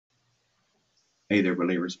Hey there,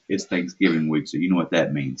 believers. It's Thanksgiving week, so you know what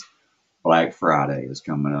that means. Black Friday is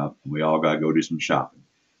coming up, and we all got to go do some shopping.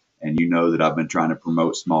 And you know that I've been trying to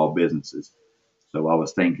promote small businesses. So I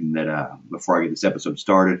was thinking that before I get this episode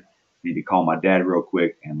started, I need to call my dad real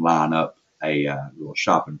quick and line up a little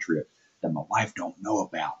shopping trip that my wife don't know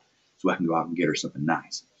about so I can go out and get her something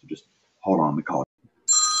nice. So just hold on to the call.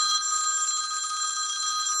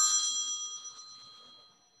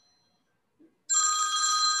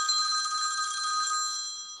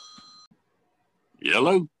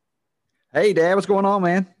 Hello. Hey, Dad, what's going on,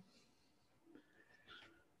 man?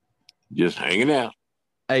 Just hanging out.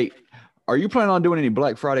 Hey, are you planning on doing any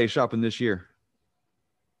Black Friday shopping this year?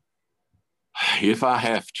 If I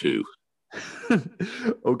have to.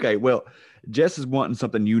 Okay, well, Jess is wanting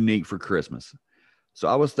something unique for Christmas. So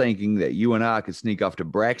I was thinking that you and I could sneak off to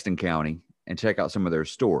Braxton County and check out some of their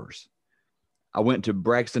stores. I went to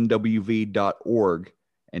braxtonwv.org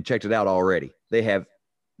and checked it out already. They have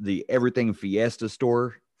the Everything Fiesta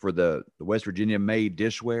store for the West Virginia made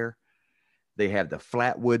dishware. They have the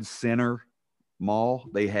Flatwood Center Mall.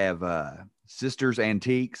 They have Sisters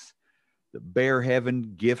Antiques, the Bear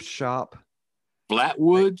Heaven gift shop.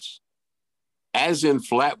 Flatwoods? As in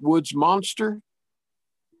Flatwoods Monster?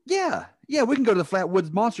 Yeah, we can go to the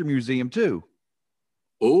Flatwoods Monster Museum too.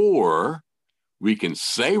 Or we can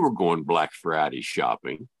say we're going Black Friday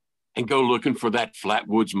shopping and go looking for that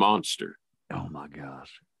Flatwoods Monster. Oh my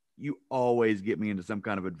gosh. You always get me into some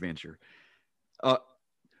kind of adventure.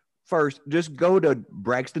 First, just go to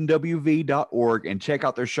braxtonwv.org and check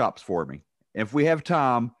out their shops for me. If we have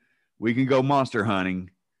time, we can go monster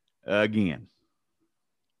hunting again.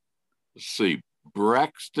 Let's see,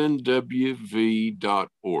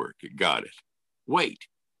 braxtonwv.org. Got it. Wait,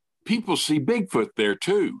 people see Bigfoot there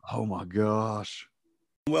too. Oh my gosh.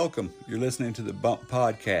 Welcome. You're listening to the Bump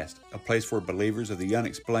Podcast, a place for believers of the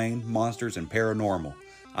unexplained, monsters, and paranormal.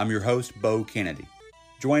 I'm your host, Bo Kennedy.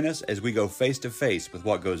 Join us as we go face to face with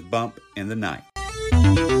what goes bump in the night.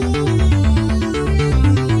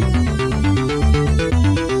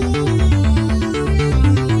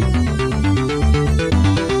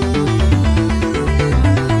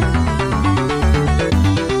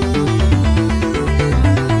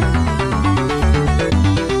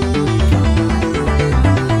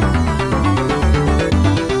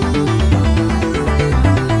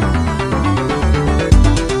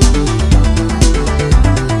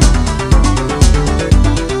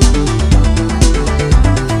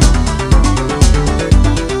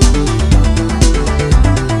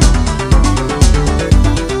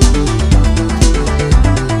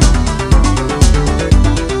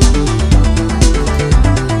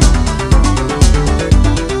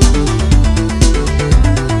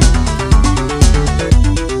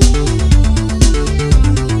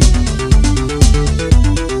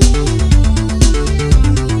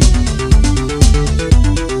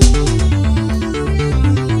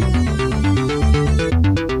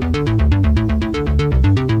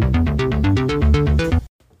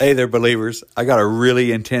 Hey there, believers. I got a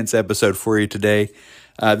really intense episode for you today.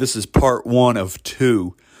 This is part 1 of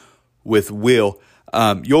 2 with Will.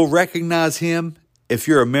 You'll recognize him if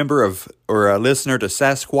you're a member of or a listener to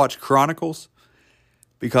Sasquatch Chronicles,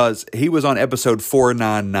 because he was on episode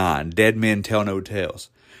 499, Dead Men Tell No Tales.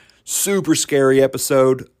 Super scary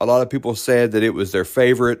episode. A lot of people said that it was their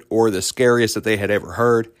favorite or the scariest that they had ever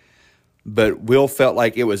heard, but Will felt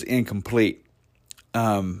like it was incomplete,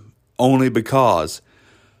 only because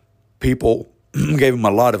people gave him a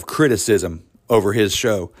lot of criticism over his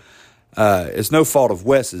show. It's no fault of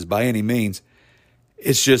Wes's by any means.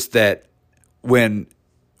 It's just that when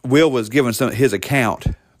Will was given his account,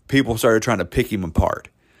 people started trying to pick him apart.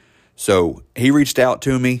 So he reached out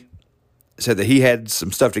to me, said that he had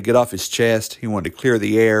some stuff to get off his chest. He wanted to clear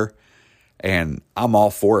the air, and I'm all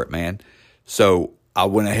for it, man. So I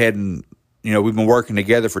went ahead and, we've been working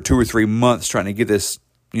together for 2 or 3 months trying to get this,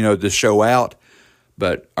 this show out.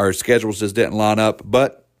 But our schedules just didn't line up.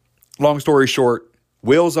 But long story short,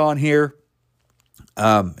 Will's on here.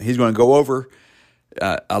 He's going to go over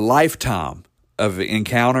a lifetime of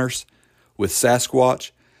encounters with Sasquatch.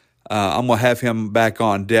 I'm going to have him back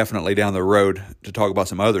on definitely down the road to talk about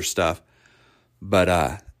some other stuff.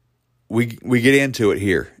 But we get into it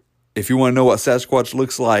here. If you want to know what Sasquatch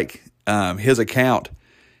looks like, his account,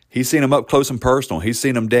 he's seen him up close and personal. He's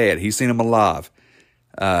seen him dead. He's seen him alive.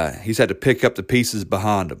 He's had to pick up the pieces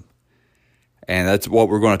behind him. And that's what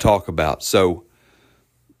we're going to talk about. So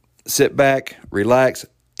sit back, relax.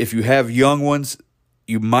 If you have young ones,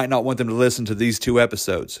 you might not want them to listen to these 2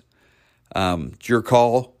 episodes. It's your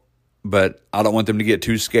call, but I don't want them to get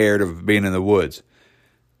too scared of being in the woods.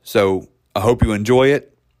 So I hope you enjoy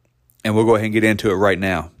it. and we'll go ahead and get into it right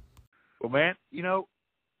now. Well, man, you know,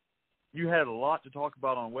 you had a lot to talk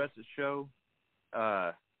about on Wes's show.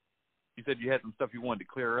 You said you had some stuff you wanted to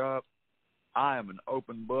clear up. I am an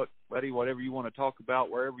open book, buddy. Whatever you want to talk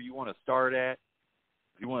about, wherever you want to start at.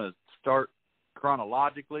 If you want to start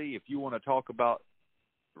chronologically, if you want to talk about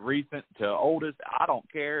recent to oldest, I don't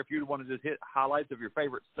care. If you want to just hit highlights of your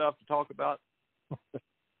favorite stuff to talk about,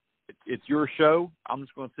 it's your show. I'm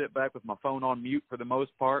just going to sit back with my phone on mute for the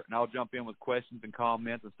most part, and I'll jump in with questions and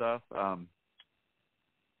comments and stuff.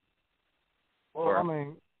 Well,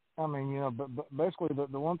 I mean, you know, but basically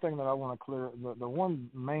the one thing that I want to clear, the one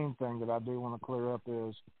main thing that I do want to clear up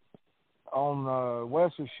is on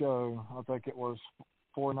Wes's show, I think it was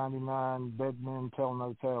 499 Dead Men Tell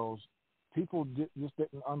No Tales. People just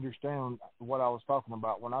didn't understand what I was talking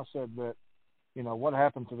about when I said that, you know, what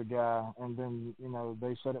happened to the guy, and then, you know,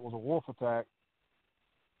 they said it was a wolf attack.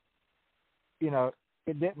 You know,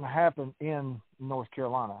 it didn't happen in North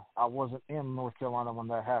Carolina. I wasn't in North Carolina when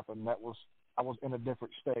that happened. I was in a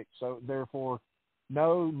different state. So, therefore,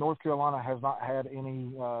 no, North Carolina has not had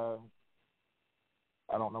any, I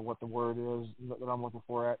don't know what the word is that I'm looking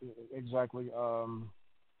for exactly,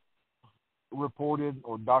 reported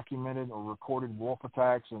or documented or recorded wolf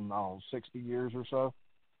attacks in 60 years or so.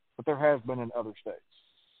 But there has been in other states.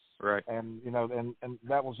 Right. And, you know, and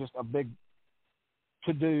that was just a big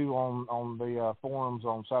to-do on the forums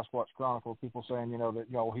on Sasquatch Chronicle, people saying, you know, that,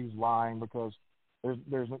 you know, he's lying because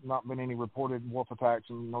there's not been any reported wolf attacks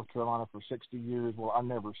in North Carolina for 60 years. Well, I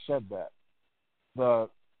never said that. The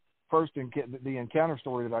first the encounter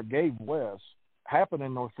story that I gave Wes happened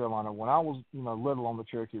in North Carolina when I was, you know, little on the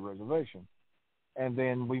Cherokee Reservation. And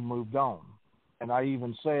then we moved on. And I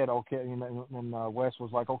even said, okay, you know, and Wes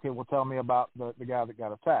was like, okay, well, tell me about the guy that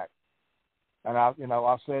got attacked. And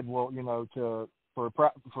I said, well, you know,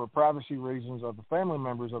 for privacy reasons of the family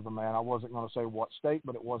members of the man, I wasn't going to say what state,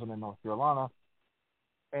 but it wasn't in North Carolina.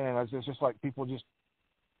 And it's just like people just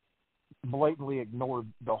blatantly ignored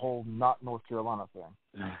the whole not North Carolina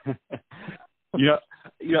thing.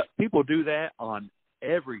 Yeah, people do that on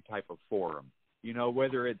every type of forum. You know,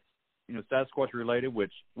 whether it's, you know, Sasquatch related,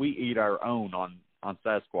 which we eat our own on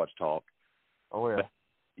Sasquatch Talk. Oh yeah. But,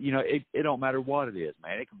 you know, it don't matter what it is,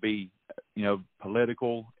 man. It can be, you know,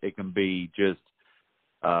 political. It can be just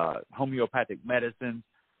homeopathic medicine.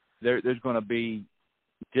 There's going to be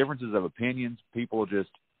differences of opinions. People just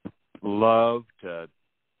love to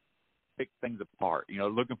pick things apart. You know,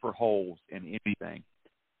 looking for holes in anything.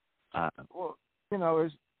 Well, you know,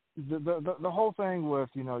 it's the whole thing with,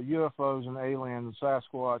 you know, UFOs and aliens,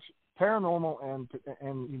 Sasquatch, paranormal,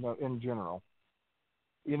 and you know, in general.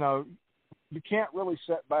 You know, you can't really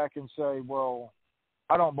sit back and say, well,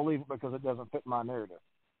 I don't believe it because it doesn't fit my narrative.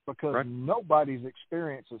 Because right. Nobody's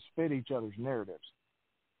experiences fit each other's narratives.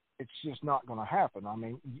 It's just not going to happen. I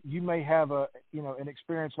mean, you may have an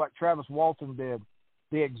experience like Travis Walton did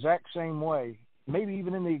the exact same way, maybe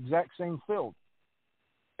even in the exact same field.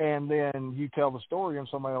 And then you tell the story and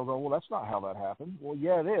somebody will go, well, that's not how that happened. Well,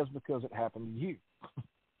 yeah, it is because it happened to you.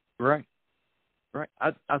 Right.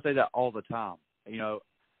 I say that all the time. You know,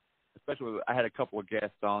 especially I had a couple of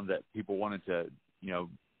guests on that people wanted to, you know,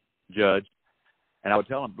 judge. And I would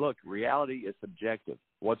tell them, look, reality is subjective.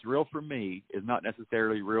 What's real for me is not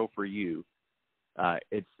necessarily real for you.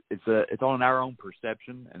 It's on our own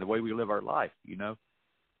perception and the way we live our life, you know.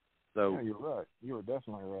 So yeah, you're right. You are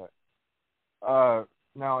definitely right.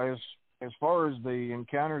 Now, as far as the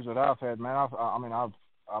encounters that I've had, man,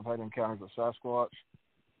 I've had encounters with Sasquatch.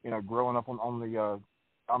 You know, growing up on the,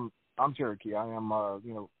 I'm Cherokee. I am,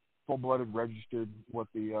 you know, full-blooded registered with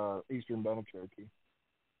the Eastern Band of Cherokee.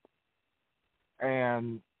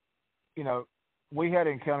 And, you know, we had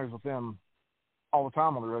encounters with them all the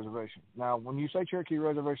time on the reservation. Now, when you say Cherokee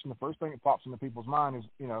Reservation, the first thing that pops into people's mind is,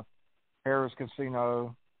 you know, Harris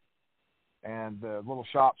Casino and little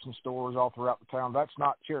shops and stores all throughout the town. That's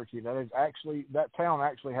not Cherokee. That town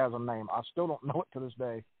actually has a name. I still don't know it to this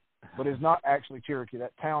day, but it's not actually Cherokee.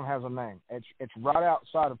 That town has a name. It's right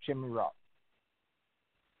outside of Chimney Rock.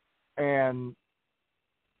 And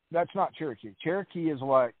that's not Cherokee. Cherokee is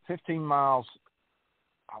like 15 miles,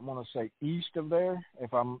 I want to say, east of there,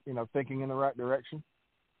 if I'm, you know, thinking in the right direction.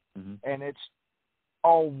 Mm-hmm. And it's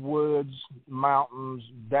all woods, mountains.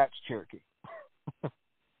 That's Cherokee.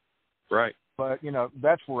 Right. But, you know,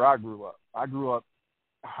 that's where I grew up. I grew up,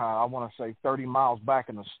 I want to say, 30 miles back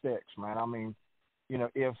in the sticks, man. I mean, you know,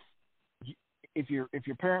 if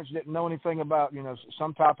your parents didn't know anything about, you know,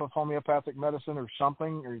 some type of homeopathic medicine or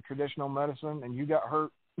something, or traditional medicine, and you got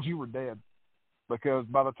hurt, you were dead. Because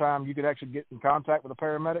by the time you could actually get in contact with the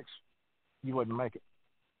paramedics, you wouldn't make it.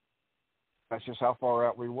 That's just how far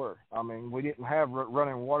out we were. I mean, we didn't have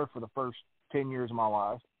running water for the first 10 years of my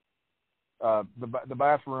life. The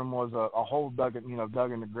bathroom was a hole dug in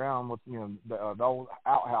the ground with the old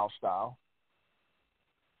outhouse style.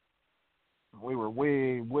 We were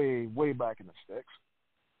way back in the sticks.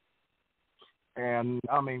 And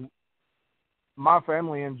I mean, my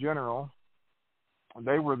family in general,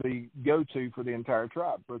 they were the go-to for the entire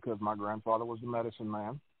tribe because my grandfather was the medicine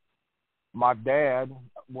man. My dad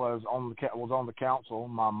was on the council.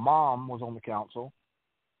 My mom was on the council.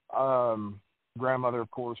 Grandmother, of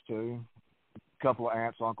course, too. A couple of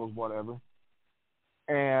aunts, uncles, whatever.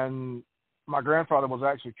 And my grandfather was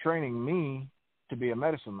actually training me to be a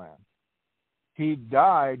medicine man. He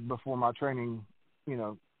died before my training,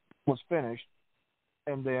 was finished.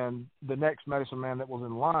 And then the next medicine man that was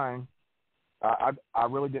in line, I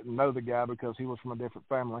really didn't know the guy because he was from a different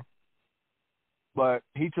family. But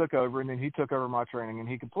he took over, and then he took over my training, and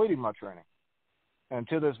he completed my training. And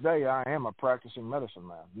to this day, I am a practicing medicine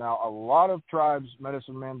man. Now, a lot of tribes'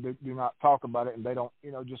 medicine men do not talk about it, and they don't,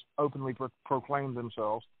 just openly proclaim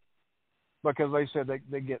themselves because they said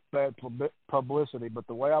they get bad publicity. But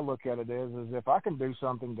the way I look at it is if I can do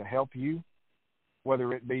something to help you,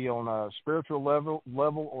 whether it be on a spiritual level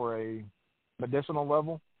or a medicinal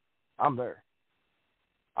level, I'm there.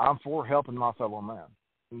 I'm for helping my fellow man.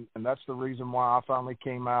 And that's the reason why I finally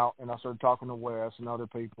came out and I started talking to Wes and other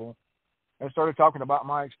people and started talking about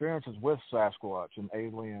my experiences with Sasquatch and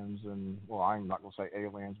aliens. And, well, I'm not going to say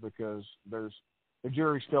aliens because the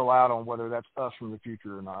jury's still out on whether that's us from the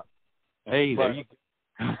future or not. Hey, that's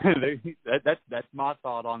my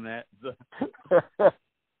thought on that.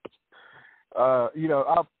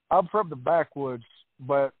 I'm from the backwoods,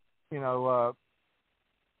 but,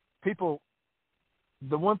 people,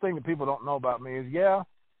 the one thing that people don't know about me is,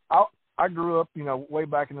 I grew up, way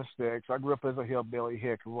back in the sticks. I grew up as a hillbilly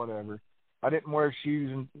hick or whatever. I didn't wear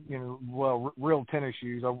shoes and, real tennis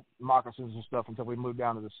shoes, moccasins and stuff until we moved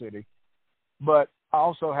down to the city. But I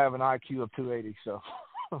also have an IQ of 280, so.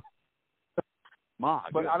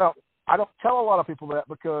 But I don't tell a lot of people that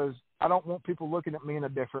because I don't want people looking at me in a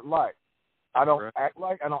different light. I don't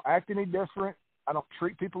act any different. I don't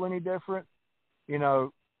treat people any different,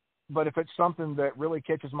 But if it's something that really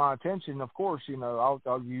catches my attention, of course,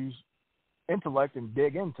 I'll use intellect and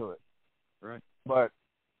dig into it. Right. But,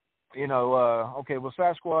 okay, with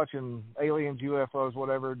Sasquatch and aliens, UFOs,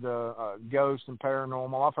 whatever, the ghosts and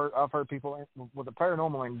paranormal, I've heard people with the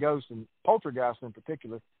paranormal and ghosts and poltergeist in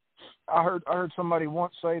particular. I heard somebody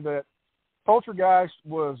once say that poltergeist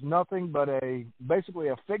was nothing but basically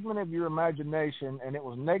a figment of your imagination, and it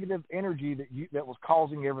was negative energy that was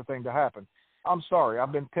causing everything to happen. I'm sorry,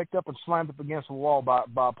 I've been picked up and slammed up against a wall by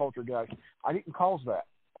a poltergeist. I didn't cause that.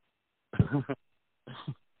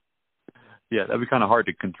 Yeah, that'd be kind of hard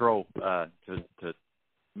to control, to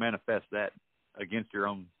manifest that against your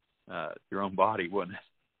own body, wouldn't it?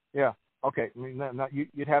 Yeah. Okay. Now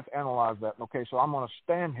you'd have to analyze that. Okay, so I'm going to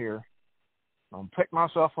stand here, I'm going to pick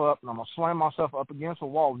myself up, and I'm going to slam myself up against a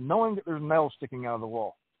wall, knowing that there's nails sticking out of the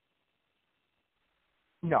wall.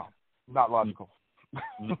 No, not logical.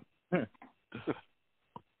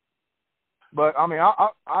 But I mean,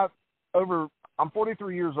 I'm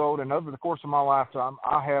 43 years old, and over the course of my lifetime,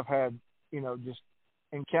 I have had, just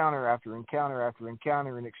encounter after encounter after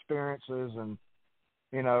encounter and experiences, and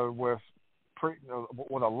with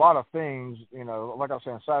a lot of things, like I was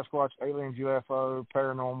saying, Sasquatch, aliens, UFO,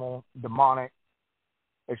 paranormal, demonic.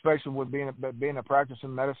 Especially with being a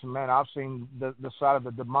practicing medicine man, I've seen the side of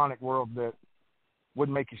the demonic world that would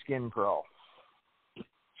make your skin crawl.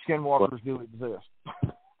 Skinwalkers do exist.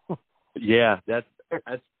 Yeah, that's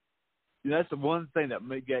the one thing that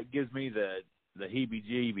gives me the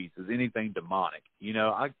heebie-jeebies is anything demonic.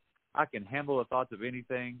 I can handle the thoughts of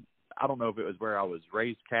anything. I don't know if it was where I was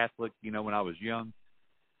raised Catholic, when I was young,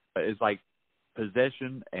 but it's like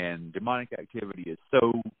possession and demonic activity is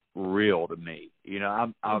so real to me.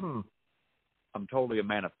 I'm totally a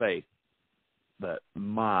man of faith, but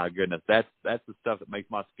my goodness, that's the stuff that makes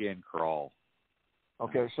my skin crawl.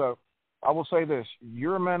 Okay, so I will say this: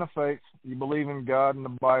 you're a man of faith. You believe in God and the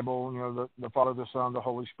Bible. The Father, the Son, the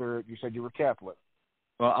Holy Spirit. You said you were Catholic.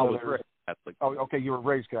 Well, I was raised Catholic. Oh, okay, you were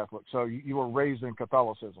raised Catholic. So you were raised in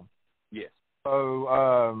Catholicism. Yes. So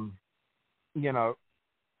I'm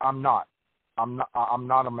not a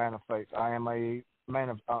man of faith. I am a man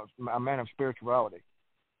of spirituality.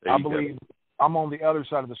 I believe I'm on the other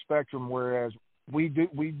side of the spectrum, whereas we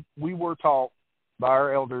were taught by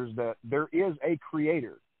our elders that there is a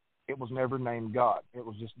creator. It was never named God. It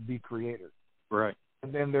was just the creator. Right.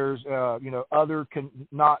 And then there's other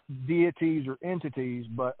not deities or entities,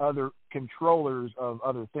 but other controllers of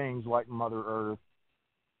other things like Mother Earth,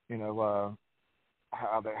 you know,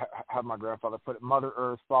 how my grandfather put it, Mother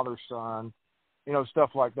Earth, Father Son, you know,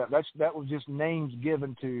 stuff like that. That was just names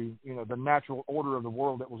given to, you know, the natural order of the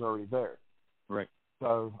world that was already there. Right.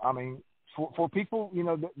 So, I mean, for people, you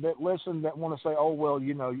know, that listen, that want to say, oh, well,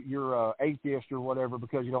 you know, you're atheist or whatever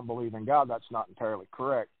because you don't believe in God, that's not entirely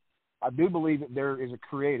correct. I do believe that there is a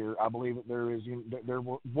creator. I believe that there is, you know, there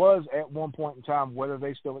was at one point in time, whether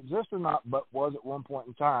they still exist or not, but was at one point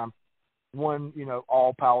in time one, you know,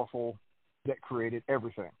 all-powerful that created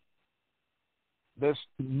everything.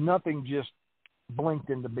 Nothing just blinked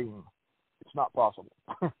into being. It's not possible.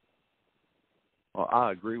 Well,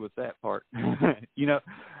 I agree with that part. You know,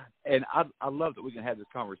 and I love that we can have this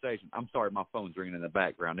conversation. I'm sorry, my phone's ringing in the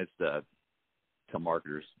background. It's the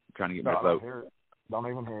marketers trying to get me to vote. Don't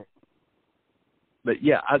even hear it. But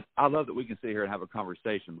yeah, I love that we can sit here and have a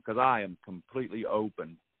conversation because I am completely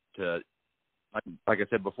open to, like I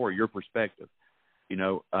said before, your perspective. You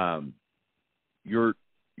know, your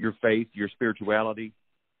faith, your spirituality.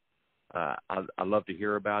 I love to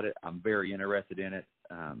hear about it. I'm very interested in it.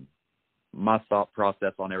 My thought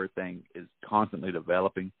process on everything is constantly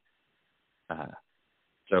developing.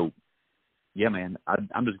 So, yeah, man,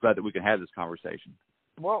 I'm just glad that we can have this conversation.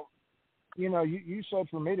 Well, you know, you said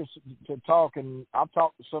for me to talk, and I've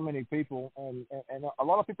talked to so many people, and a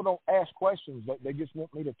lot of people don't ask questions. They just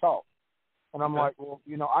want me to talk. And I'm like, well,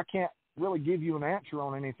 you know, I can't really give you an answer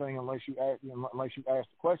on anything unless you ask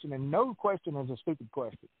the question. And no question is a stupid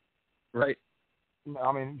question. Right.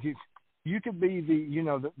 I mean, you could be the, you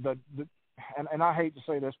know, and I hate to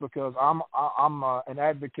say this because I'm an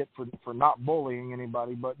advocate for not bullying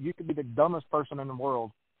anybody, but you could be the dumbest person in the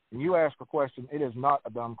world, and you ask a question, it is not a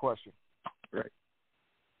dumb question. Right.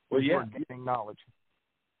 Well, yeah. You're gaining knowledge.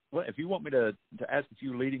 Well, if you want me to ask a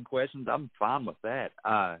few leading questions, I'm fine with that.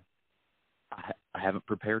 I haven't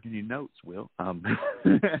prepared any notes, Will.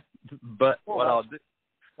 But well, what I'll do,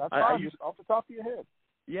 that's fine. Just off the top of your head.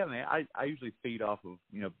 Yeah, man. I usually feed off of,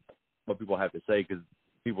 you know, what people have to say because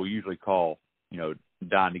people usually call, you know,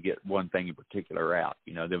 dying to get one thing in particular out.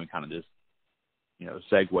 You know, then we kind of just, you know,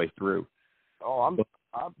 segue through. Oh,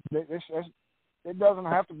 it doesn't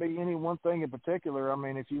have to be any one thing in particular. I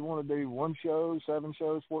mean, if you want to do 1 show, 7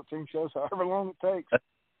 shows, 14 shows, however long it takes,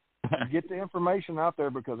 get the information out there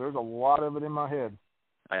because there's a lot of it in my head.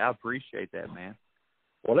 I appreciate that, man.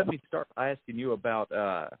 Well, let me start by asking you about,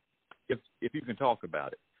 if you can talk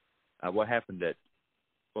about it, what happened at,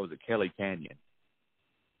 what was it, Kelly Canyon?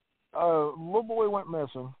 Little boy went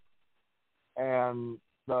missing, and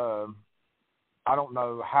I don't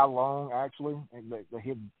know how long actually that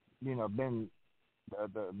he'd, you know, been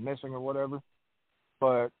missing or whatever,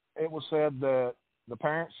 but it was said that the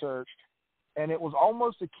parents searched, and it was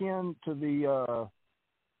almost akin to the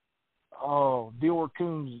Dior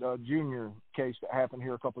Coons Jr. case that happened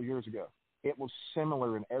here a couple of years ago. It was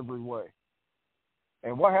similar in every way.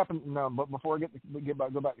 And what happened? No, but before I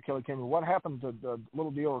go back to Kelly Canyon, what happened to the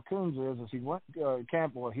little Dior Coons is he went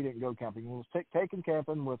camping. Well, he didn't go camping. He was taken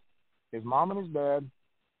camping with his mom and his dad,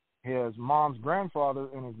 his mom's grandfather,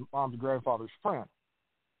 and his mom's grandfather's friend.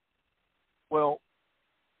 Well,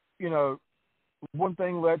 you know, one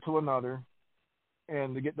thing led to another,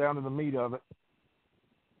 and to get down to the meat of it,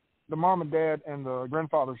 the mom and dad and the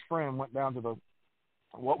grandfather's friend went down to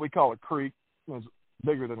what we call a creek. It's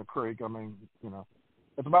bigger than a creek. I mean, you know,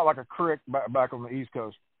 it's about like a creek back on the East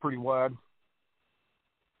Coast, pretty wide.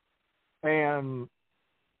 And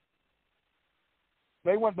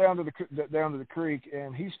they went down to the creek,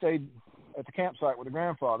 and he stayed at the campsite with the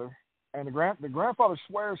grandfather. And the grandfather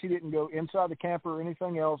swears he didn't go inside the camper or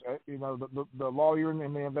anything else. You know, the lawyer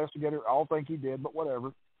and the investigator all think he did, but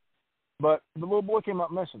whatever. But the little boy came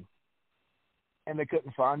up missing, and they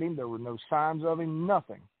couldn't find him. There were no signs of him,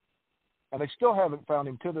 nothing. And they still haven't found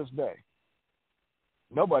him to this day.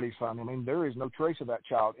 Nobody's found him. I mean, there is no trace of that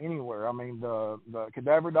child anywhere. I mean, the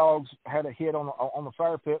cadaver dogs had a hit on the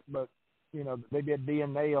fire pit, but, you know, they did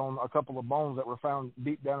DNA on a couple of bones that were found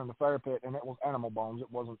deep down in the fire pit, and it was animal bones.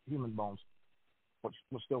 It wasn't human bones, which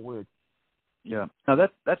was still weird. Yeah. Now,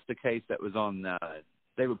 that's the case that was on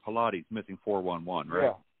David Pilates, Missing 411,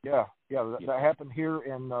 right? Yeah. That happened here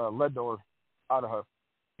in Leadore, Idaho.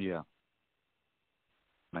 Yeah.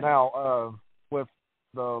 Man. Now, with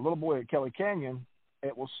the little boy at Kelly Canyon,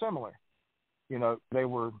 it was similar. You know, they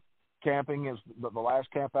were camping. Is the last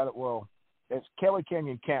camp out it's Kelly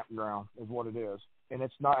Canyon Campground is what it is. And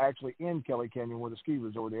it's not actually in Kelly Canyon where the ski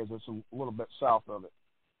resort is. It's a little bit south of it.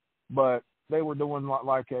 But they were doing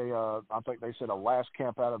like I think they said a last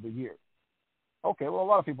camp out of the year. Okay, well, a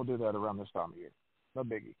lot of people do that around this time of year. No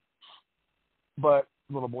biggie. But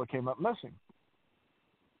the little boy came up missing.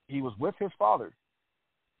 He was with his father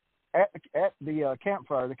at the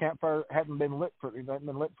campfire. The campfire hadn't been lit for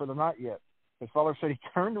the night yet. His father said he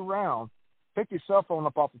turned around, picked his cell phone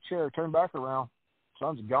up off the chair, turned back around.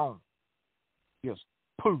 Son's gone. Just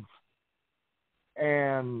poof.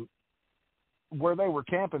 And where they were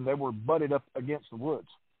camping, they were butted up against the woods.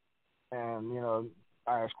 And,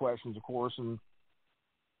 I asked questions, of course, and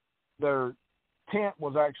their tent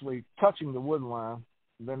was actually touching the wood line.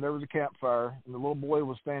 Then there was a campfire, and the little boy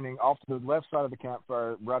was standing off to the left side of the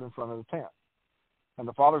campfire right in front of the tent. And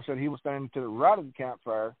the father said he was standing to the right of the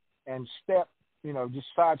campfire and stepped, just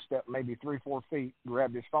sidestepped maybe 3-4 feet,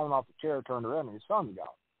 grabbed his phone off the chair, turned around, and his son's gone.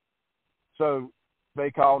 So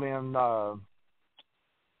they called in,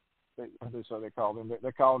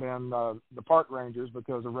 they called in the park rangers,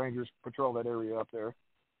 because the rangers patrol that area up there.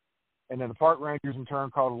 And then the park rangers in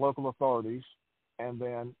turn called the local authorities. And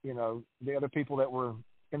then, the other people that were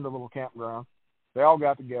in the little campground, they all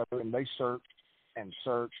got together and they searched and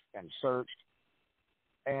searched and searched.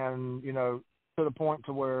 And, to the point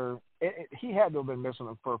to where he had to have been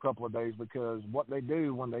missing for a couple of days, because what they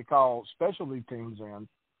do when they call specialty teams in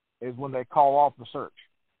is when they call off the search.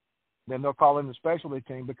 Then they'll call in the specialty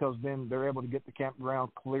team, because then they're able to get the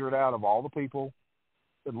campground cleared out of all the people,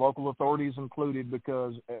 the local authorities included,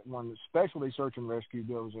 because when the specialty search and rescue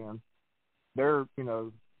goes in,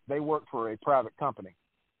 they work for a private company,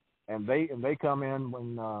 and they come in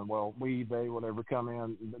when whatever come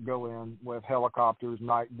in, go in with helicopters,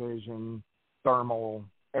 night vision, thermal,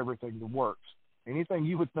 everything that works. Anything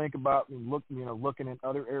you would think about looking in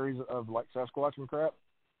other areas of like Sasquatch and crap,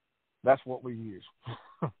 that's what we use.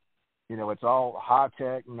 It's all high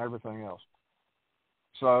tech and everything else.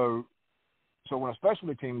 So when a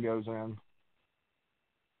specialty team goes in,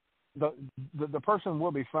 the person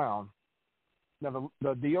will be found. Now,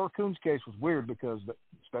 the D.R. Coons case was weird, because the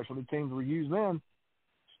specialty teams were used then,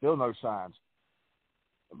 still no signs.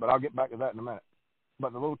 But I'll get back to that in a minute.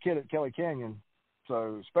 But the little kid at Kelly Canyon,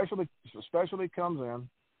 so specialty comes in,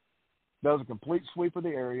 does a complete sweep of the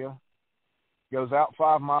area, goes out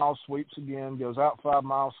 5 miles, sweeps again, goes out 5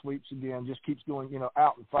 miles, sweeps again, just keeps going,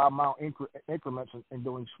 out in 5 mile increments and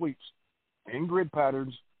doing sweeps in grid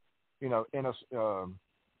patterns, in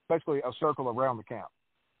basically a circle around the camp.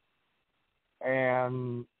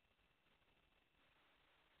 And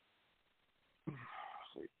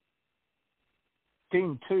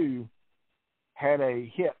Team 2 had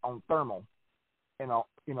a hit on thermal in a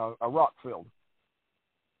rock field.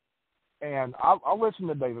 And I listen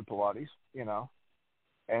to David Pilates,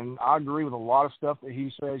 and I agree with a lot of stuff that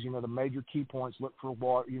he says. The major key points, look for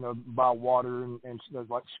water, by water and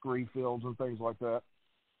like scree fields and things like that.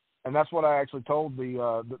 And that's what I actually told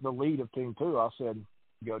the lead of Team 2. I said,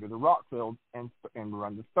 go to the rock field and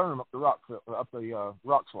run the therm up the rock field, up the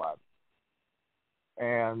rock slide.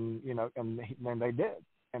 And then they did,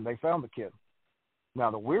 and they found the kid.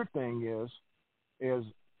 Now the weird thing is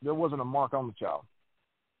there wasn't a mark on the child.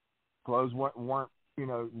 Clothes weren't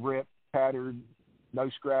ripped, tattered, no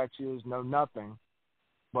scratches, no nothing.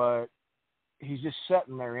 But he's just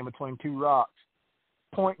sitting there in between 2 rocks,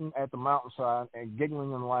 pointing at the mountainside and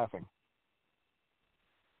giggling and laughing.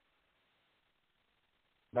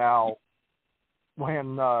 Now,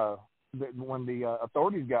 when the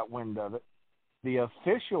authorities got wind of it, the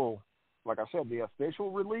official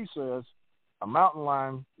release says a mountain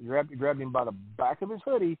lion grabbed him by the back of his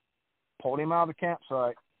hoodie, pulled him out of the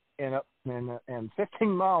campsite, and 15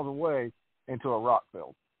 miles away into a rock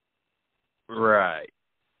field. Right.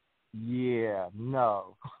 Yeah,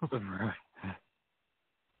 no.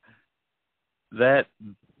 That,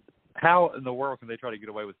 how in the world can they try to get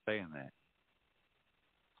away with saying that?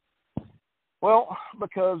 Well,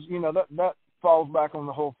 because, that falls back on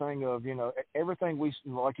the whole thing of, everything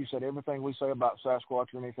like you said, everything we say about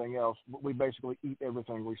Sasquatch or anything else, we basically eat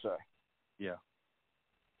everything we say. Yeah.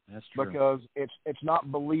 That's true. Because it's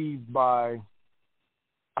not believed by,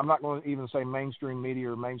 I'm not going to even say mainstream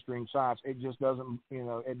media or mainstream science. It just doesn't,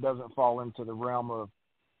 it doesn't fall into the realm of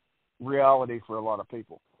reality for a lot of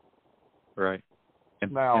people. Right.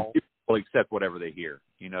 And now, people will accept whatever they hear,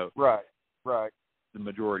 Right. The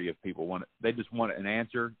majority of people they just want an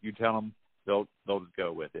answer. You tell them, they'll just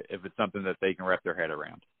go with it if it's something that they can wrap their head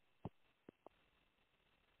around.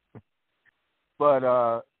 But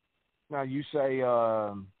now you say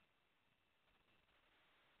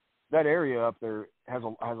that area up there has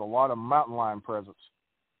a lot of mountain lion presence.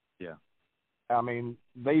 Yeah. I mean,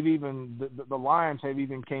 they've even the lions have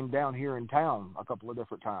even came down here in town a couple of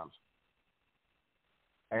different times.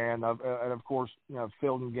 And of course,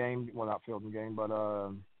 field and game. Well, not field and game, but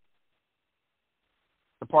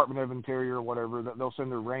Department of Interior or whatever, that they'll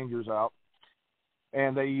send their rangers out,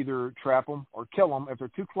 and they either trap them or kill them. If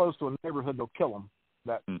they're too close to a neighborhood, they'll kill them.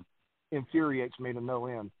 That infuriates me to no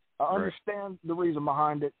end. I understand the reason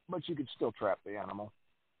behind it, but you could still trap the animal.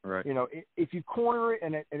 Right. You know, if you corner it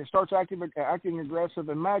and it starts acting aggressive,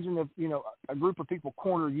 imagine if, you know, a group of people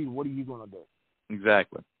corner you, what are you going to do?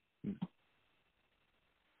 Exactly.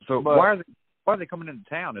 So why are they coming into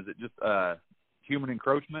town? Is it just human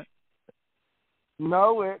encroachment?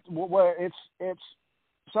 No, it's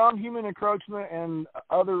some human encroachment, and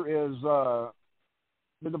other is the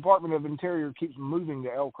Department of Interior keeps moving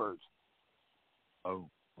the elk herds. Oh,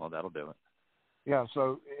 well, that'll do it. Yeah,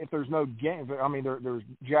 so if there's no game, I mean, there's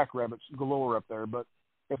jackrabbits galore up there, but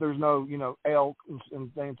if there's no, you know, elk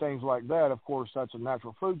and things like that, of course, that's a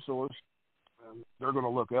natural food source, and they're going to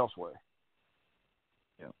look elsewhere.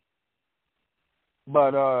 Yeah.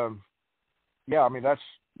 But, yeah, I mean,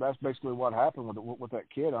 that's basically what happened with that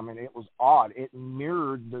kid. I mean, it was odd. It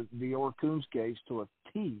mirrored the Orcoons case to a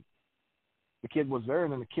T. The kid was there,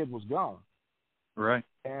 and then the kid was gone. Right.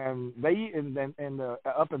 And they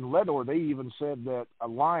up in Ledor, they even said that a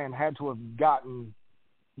lion had to have gotten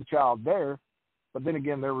the child there, but then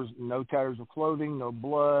again, there was no tatters of clothing, no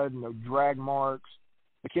blood, no drag marks.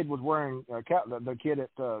 The kid was wearing the kid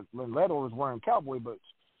at Ledor was wearing cowboy boots.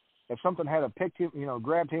 If something had picked him, you know,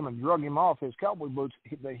 grabbed him and drug him off his cowboy boots,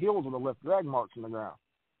 the heels would have left drag marks in the ground.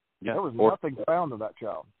 Yeah. There was nothing found of that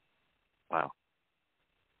child. Wow.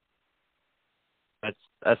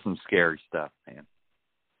 That's some scary stuff, man.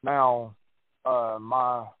 Now,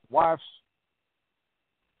 my wife's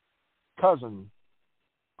cousin,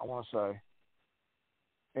 I want to say,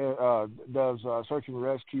 does search and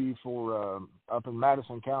rescue for up in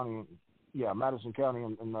Madison County. Yeah, Madison County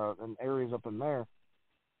and areas up in there.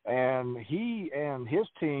 And he and his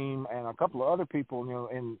team and a couple of other people, you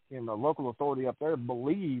know, in the local authority up there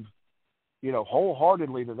believe, you know,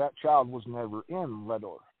 wholeheartedly that child was never in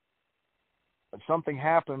Ledor. But something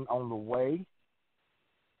happened on the way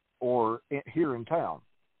or here in town.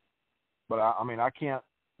 But I mean, I can't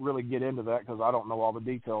really get into that because I don't know all the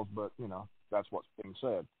details, but, you know, that's what's being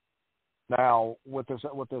said. Now, with this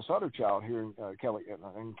other child here in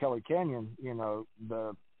Kelly Canyon, you know,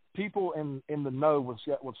 the people in the know with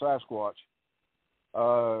Sasquatch,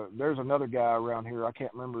 there's another guy around here. I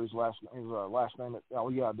can't remember his last name. Oh,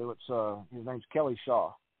 yeah, I do. It's his name's Kelly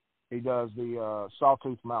Shaw. He does the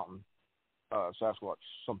Sawtooth Mountain Sasquatch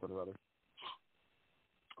something or other.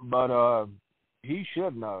 But he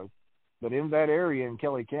should know that in that area in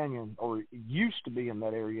Kelly Canyon, or used to be in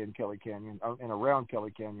that area in Kelly Canyon and around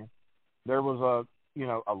Kelly Canyon, there was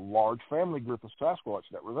a large family group of Sasquatch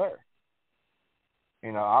that were there.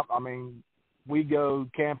 You know, I mean, we go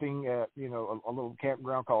camping at, you know, a little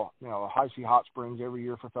campground called, you know, Heisey Hot Springs every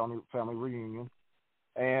year for family reunion.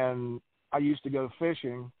 And I used to go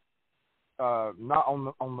fishing, not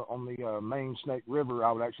on the main Snake River.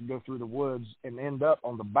 I would actually go through the woods and end up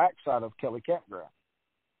on the backside of Kelly Campground,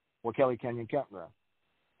 or Kelly Canyon Campground.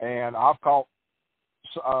 And I've caught,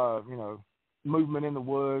 you know, movement in the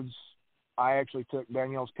woods. I actually took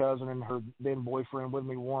Danielle's cousin and her then boyfriend with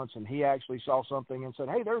me once, and he actually saw something and said,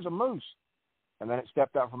 "Hey, there's a moose." And then it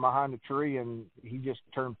stepped out from behind a tree, and he just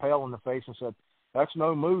turned pale in the face and said, "That's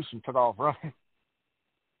no moose," and took off running.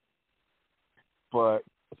 But,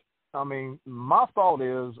 I mean, my thought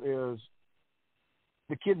is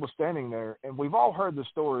the kid was standing there, and we've all heard the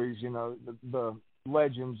stories, you know, the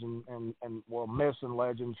legends and myths and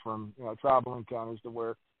legends from, you know, tribal encounters to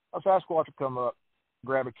where a Sasquatch would come up,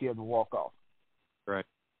 grab a kid and walk off. Right.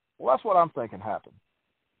 Well, that's what I'm thinking happened.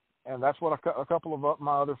 And that's what a couple of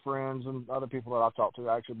my other friends and other people that I talked to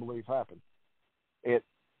actually believe happened. It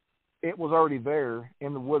was already there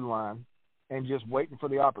in the wood line and just waiting for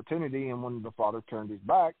the opportunity, and when the father turned his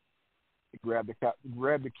back, he grabbed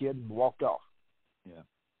the kid and walked off. Yeah.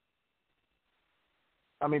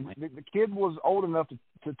 I mean, the kid was old enough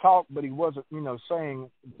to talk, but he wasn't, you know,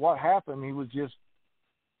 saying what happened. He was just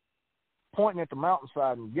pointing at the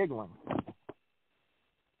mountainside and giggling.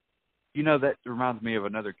 You know, that reminds me of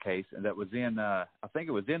another case, and that was in, I think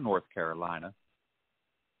it was in North Carolina.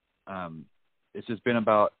 It's just been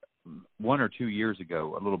about 1 or 2 years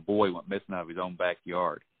ago. A little boy went missing out of his own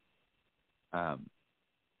backyard. And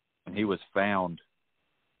he was found,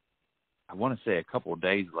 I want to say a couple of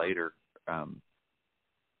days later,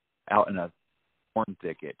 out in a corn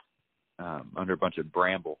thicket under a bunch of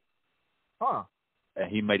bramble. Huh. And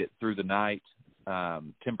he made it through the night.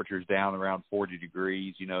 Temperatures down around 40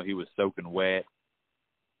 degrees. You know, he was soaking wet.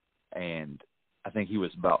 And I think he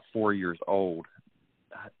was about 4 years old.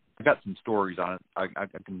 I got some stories on it. I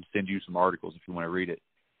can send you some articles if you want to read it.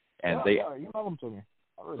 And you mail them to me.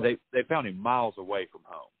 they found him miles away from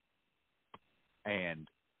home, and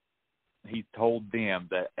he told them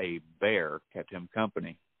that a bear kept him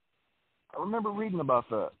company. I remember reading about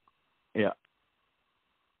that. Yeah.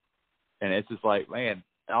 And it's just like, man,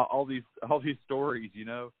 all these stories, you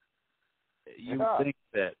know, you would think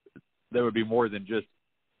that there would be more than just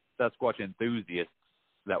Sasquatch enthusiasts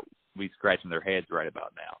that would be scratching their heads right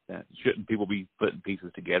about now. Shouldn't people be putting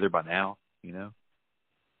pieces together by now, you know?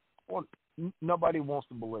 Well, nobody wants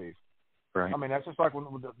to believe. Right. I mean, that's just like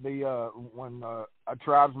when a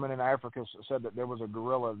tribesman in Africa said that there was a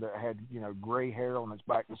gorilla that had, you know, gray hair on its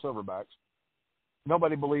back, the silverbacks.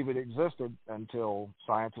 Nobody believed it existed until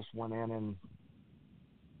scientists went in and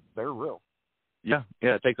they're real. Yeah.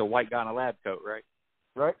 It takes a white guy in a lab coat, right?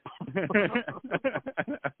 Right.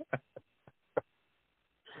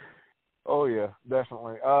 Oh yeah,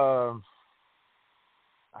 definitely. I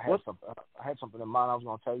had something in mind I was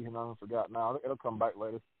going to tell you, and I forgot now. It'll come back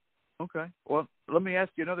later. Okay. Well, let me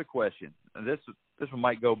ask you another question. This one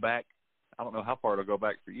might go back. I don't know how far it'll go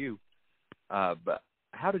back for you, but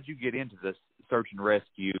how did you get into this search and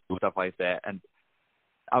rescue and stuff like that? And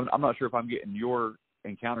I'm not sure if I'm getting your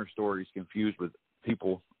encounter stories confused with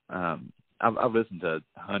people. I've listened to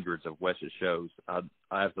hundreds of Wes's shows. I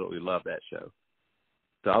absolutely love that show.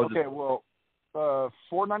 So I was well,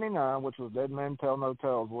 499, which was Dead Men Tell No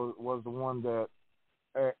Tales, was the one that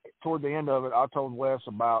toward the end of it, I told Wes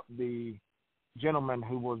about the gentleman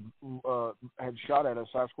who was had shot at a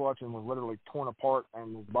Sasquatch and was literally torn apart,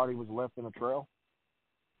 and his body was left in a trail.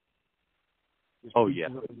 His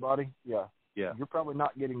body, yeah. You're probably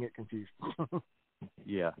not getting it confused.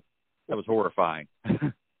 Yeah, that was horrifying.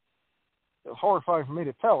 It was horrifying for me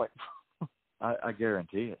to tell it. I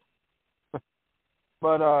guarantee it.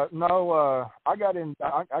 But no, I got into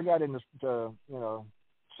you know,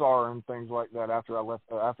 SAR and things like that after I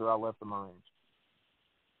left the Marines,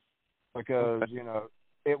 because you know,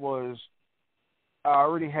 it was, I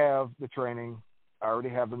already have the training, I already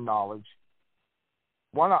have the knowledge.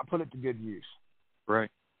 Why not put it to good use? Right.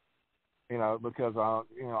 You know, because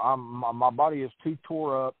my body is too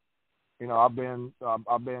tore up. You know, I've been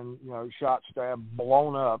you know, shot, stabbed,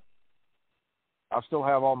 blown up. I still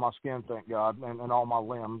have all my skin, thank God, and all my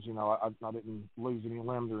limbs. You know, I didn't lose any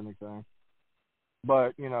limbs or anything.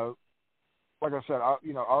 But you know, like I said,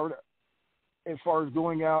 as far as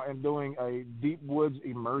going out and doing a deep woods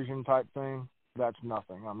immersion type thing, that's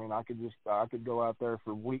nothing. I mean, I could go out there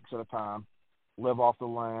for weeks at a time, live off the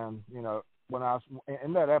land. You know,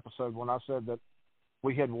 in that episode when I said that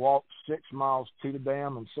we had walked 6 miles to the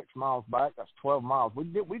dam and 6 miles back, that's 12 miles. We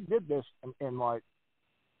did this in like,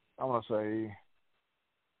 I want to say,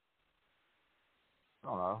 I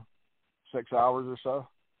don't know, 6 hours or so.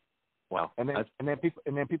 Wow. And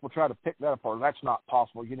then people try to pick that apart. That's not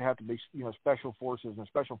possible. You'd have to be, you know, special forces, and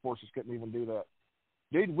special forces couldn't even do that.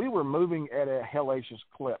 Dude, we were moving at a hellacious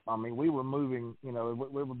clip. I mean, we were moving, you know,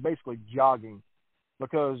 we were basically jogging,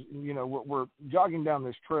 because, you know, we're jogging down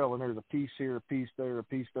this trail, and there's a piece here, a piece there, a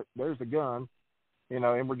piece there. There's the gun, you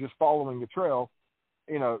know, and we're just following the trail.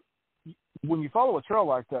 You know, when you follow a trail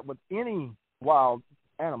like that with any wild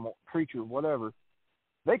animal, creature, whatever,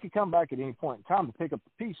 they could come back at any point in time to pick up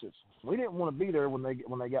the pieces. We didn't want to be there when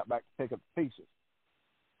they got back to pick up the pieces.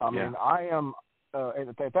 I mean, I am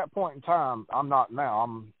at that point in time. I'm not now.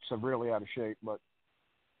 I'm severely out of shape, but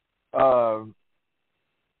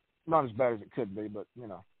not as bad as it could be. But you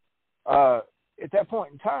know, at that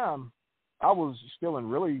point in time, I was still in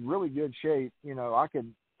really, really good shape. You know, I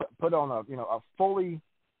could put on a fully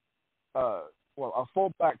a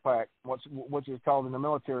full backpack, which is called in the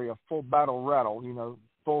military a full battle rattle. You know,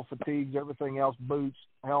 full fatigues, everything else, boots,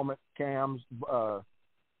 helmet, cams,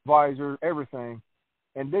 visor, everything,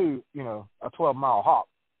 and do, you know, a 12-mile hop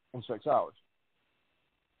in 6 hours.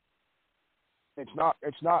 It's not,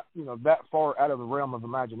 you know, that far out of the realm of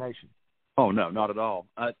imagination. Oh no, not at all.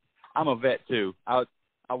 I'm a vet too. I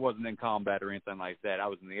wasn't in combat or anything like that. I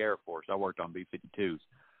was in the Air Force. I worked on B-52s,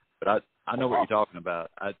 but I know what you're talking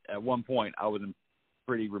about. At one point, I was in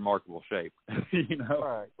pretty remarkable shape. You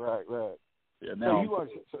know. Right. Yeah. Now,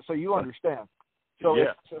 so you understand. So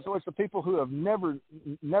yeah. It's the people who have never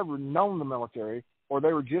known the military, or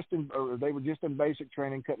they were just in basic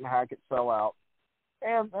training, couldn't hack it, fell out,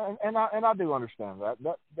 and I do understand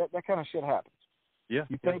that kind of shit happens. Yeah.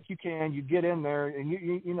 You think you can, you get in there, and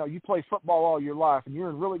you know, you play football all your life, and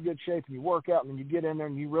you're in really good shape, and you work out, and then you get in there,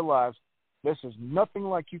 and you realize this is nothing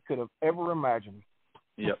like you could have ever imagined.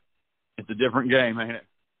 Yep. It's a different game, ain't it?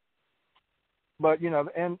 But, you know,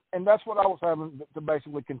 and that's what I was having to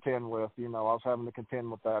basically contend with. You know, I was having to contend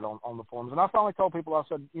with that on the forums. And I finally told people, I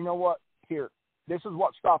said, you know what, here, this is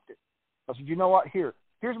what stopped it. I said, you know what, here,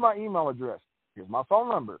 Here's my email address. Here's my phone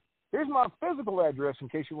number. Here's my physical address in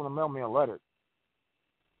case you want to mail me a letter.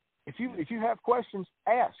 If you have questions,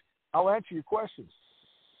 ask. I'll answer your questions.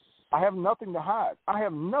 I have nothing to hide. I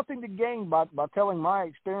have nothing to gain by telling my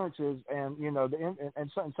experiences and, you know,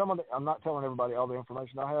 and some of the, I'm not telling everybody all the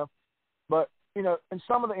information I have, but, you know, and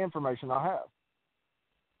some of the information I have.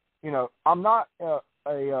 You know, I'm not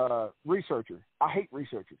a researcher. I hate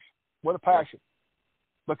researchers with a passion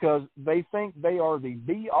because they think they are the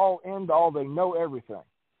be-all, end-all. They know everything.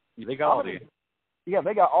 They got all the answers. Yeah,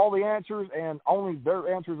 they got all the answers, and only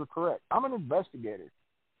their answers are correct. I'm an investigator.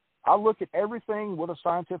 I look at everything with a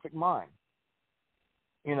scientific mind.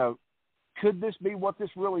 You know, could this be what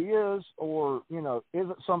this really is, or, you know, is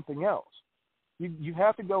it something else? You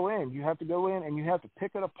have to go in. You have to go in, and you have to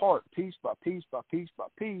pick it apart piece by piece by piece by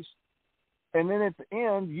piece. And then at the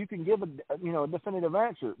end, you can give a definitive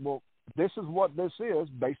answer. Well, this is what this is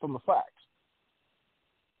based on the facts.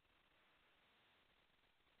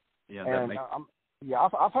 Yeah, and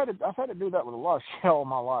I've had to do that with a lot of shit all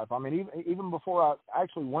my life. I mean, even before I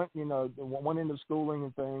actually went into schooling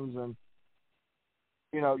and things, and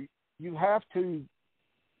you know, you have to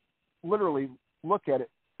literally look at it.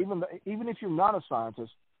 Even if you're not a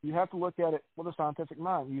scientist, you have to look at it with a scientific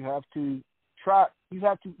mind. You have to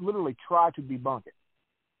literally try to debunk it.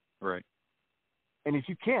 Right. And if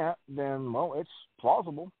you can't, then it's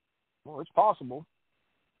plausible. Well, it's possible.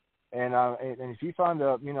 And if you find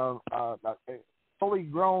a fully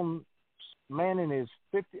grown man in his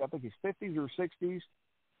 50s or 60s,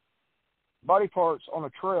 body parts on a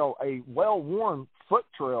trail, a well-worn foot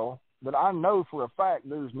trail that I know for a fact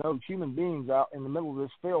there's no human beings out in the middle of this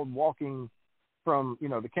field walking from, you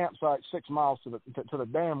know, the campsite 6 miles to the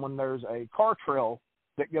dam when there's a car trail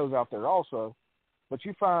that goes out there also. But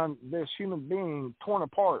you find this human being torn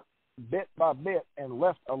apart bit by bit and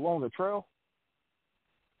left along the trail.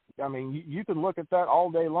 I mean, you can look at that all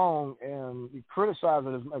day long and you criticize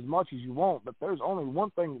it as much as you want, but there's only one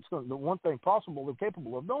thing possible and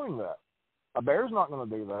capable of doing that. A bear's not going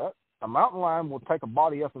to do that. A mountain lion will take a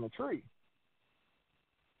body up in a tree.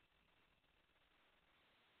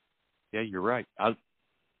 Yeah, you're right.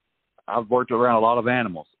 I've worked around a lot of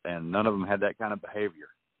animals, and none of them had that kind of behavior.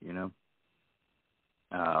 You know,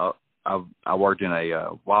 I worked in a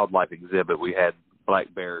wildlife exhibit. We had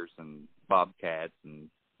black bears and bobcats and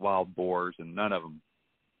wild boars, and none of them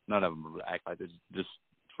would act like this. Just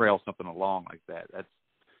trail something along like that.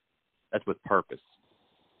 That's with purpose.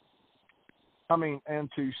 I mean, and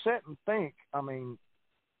to sit and think, I mean,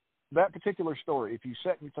 that particular story, if you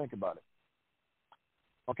sit and you think about it.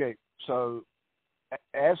 Okay, so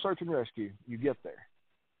as search and rescue, you get there.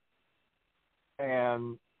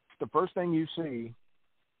 And the first thing you see,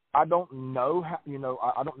 I don't know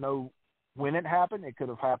I don't know when it happened. It could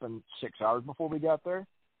have happened 6 hours before we got there.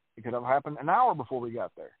 It could have happened an hour before we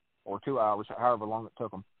got there, or 2 hours, however long it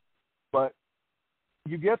took them. But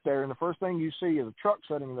you get there, and the first thing you see is a truck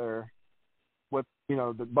sitting there with, you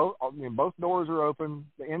know, both doors are open,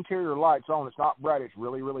 the interior light's on. It's not bright; it's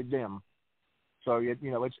really, really dim. So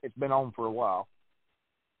it's been on for a while.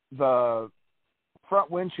 The front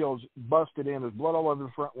windshield's busted in. There's blood all over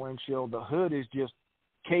the front windshield. The hood is just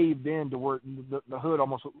caved in to where the hood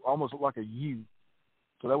almost looked like a U.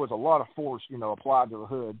 So there was a lot of force, applied to the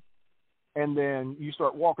hood. And then you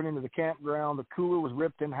start walking into the campground. The cooler was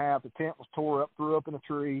ripped in half. The tent was tore up, threw up in a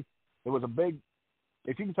tree. There was a big,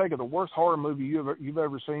 if you can think of the worst horror movie you've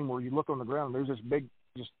ever seen, where you look on the ground and there's this big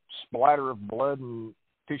just splatter of blood and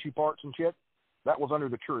tissue parts and shit, that was under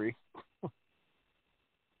the tree.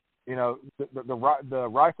 The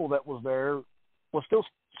rifle that was there was still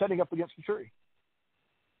setting up against the tree.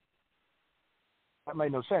 That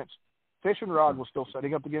made no sense. Fishing rod was still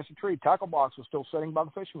setting up against the tree. Tackle box was still setting by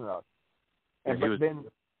the fishing rod. And then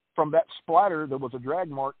from that splatter, there was a drag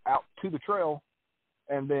mark out to the trail,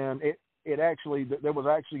 and then there was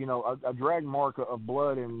actually a drag mark of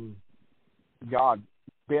blood and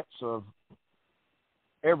bits of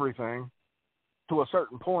everything to a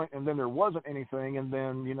certain point, and then there wasn't anything, and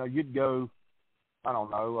then you'd go, I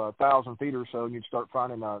don't know, 1,000 feet or so, and you'd start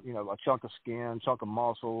finding a chunk of skin, chunk of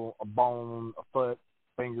muscle, a bone, a foot,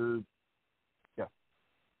 finger. Yeah.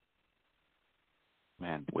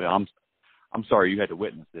 Man, well, I'm sorry you had to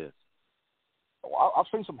witness this. Well, I've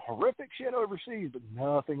seen some horrific shit overseas, but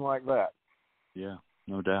nothing like that. Yeah,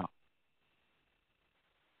 no doubt.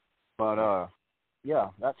 But yeah,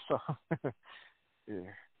 that's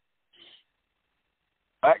yeah.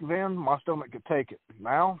 Back then, my stomach could take it.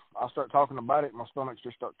 Now, I start talking about it, my stomach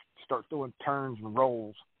just starts doing turns and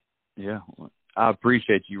rolls. Yeah, I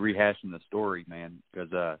appreciate you rehashing the story, man,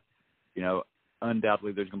 because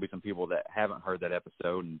undoubtedly there's going to be some people that haven't heard that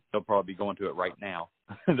episode, and they'll probably be going to it right now.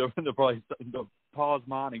 they'll pause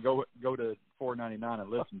mine and go to 4.99 and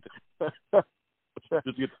listen to it. Just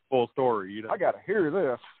to get the full story, you know. I got to hear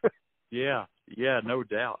this. Yeah, no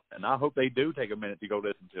doubt. And I hope they do take a minute to go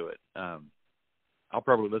listen to it. I'll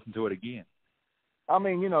probably listen to it again. I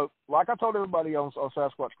mean, you know, like I told everybody on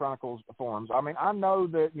Sasquatch Chronicles forums, I mean, I know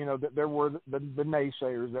that, you know, that there were the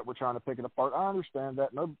naysayers that were trying to pick it apart. I understand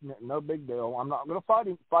that. No big deal. I'm not going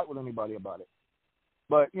to fight with anybody about it.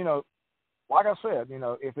 But, you know, like I said, you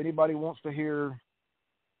know, if anybody wants to hear,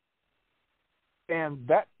 and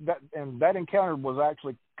that encounter was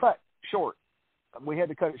actually cut short. We had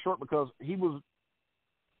to cut it short because he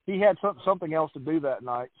had something else to do that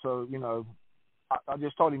night. So, you know, I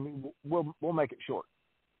just told him we'll make it short.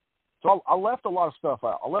 So I left a lot of stuff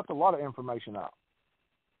out. I left a lot of information out.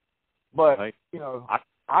 But you know,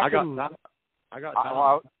 I got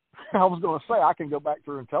time. I was going to say I can go back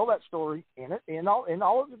through and tell that story in all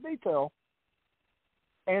of the detail.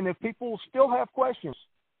 And if people still have questions,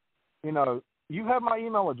 you know, you have my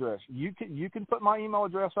email address. You can put my email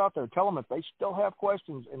address out there. Tell them if they still have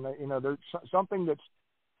questions and you know there's something that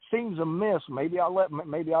seems amiss. Maybe I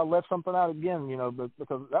left something out again. You know,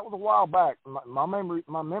 because that was a while back. My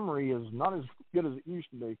memory is not as good as it used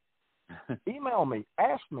to be. Email me.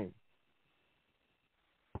 Ask me.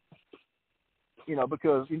 You know,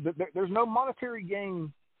 because there's no monetary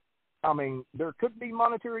gain. I mean, there could be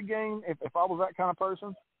monetary gain if I was that kind of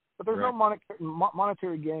person. But there's no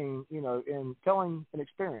monetary gain, you know, in telling an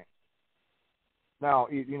experience. Now,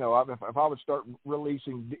 you know, if I would start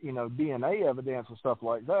releasing, you know, DNA evidence and stuff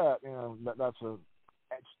like that, you know, that's a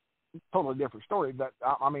totally different story. That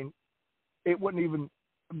I mean, it wouldn't even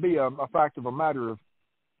be a fact of a matter of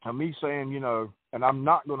me saying, you know, and I'm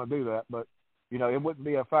not going to do that, but you know, it wouldn't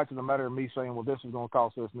be a fact of the matter of me saying, well, this is going to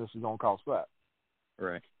cost this and this is going to cost that.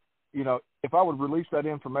 Right. You know, if I would release that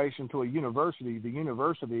information to a university, the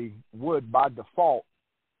university would, by default,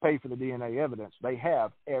 pay for the DNA evidence. They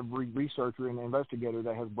have every researcher and investigator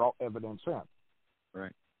that has brought evidence in.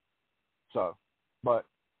 Right. So, but,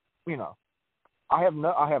 you know, I have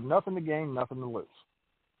nothing to gain, nothing to lose.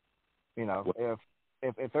 You know,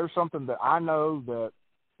 if there's something that I know that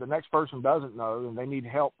the next person doesn't know and they need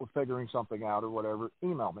help with figuring something out or whatever,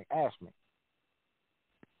 email me, ask me.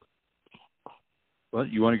 Well,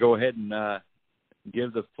 you want to go ahead and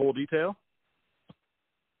give the full detail?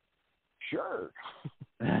 Sure.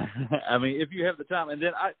 I mean, if you have the time. And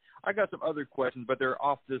then I got some other questions, but they're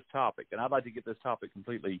off this topic. And I'd like to get this topic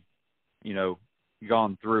completely, you know,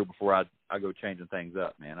 gone through before I go changing things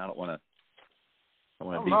up, man. I don't want to.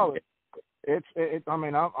 No, I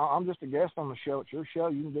mean, I'm just a guest on the show. It's your show.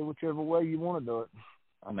 You can do whichever way you want to do it.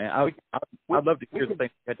 I mean, I'd love to hear the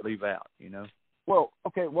things you had to leave out, you know. Well,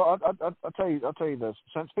 okay. Well, I'll tell you this.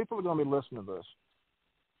 Since people are going to be listening to this,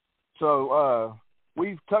 so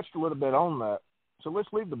we've touched a little bit on that. So let's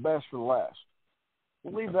leave the best for the last.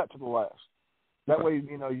 We'll leave that to the last. That way,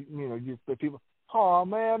 the people. Oh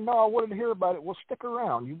man, no, I wanted to hear about it. Well, stick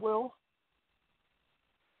around. You will.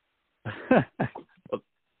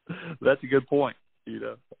 That's a good point. You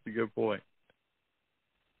know, that's a good point.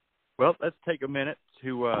 Well, let's take a minute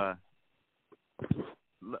to.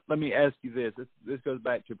 Let me ask you this. This goes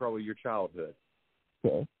back to probably your childhood.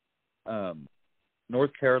 Okay.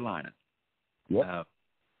 North Carolina. Yep.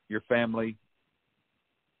 Your family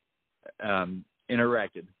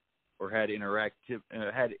interacted or had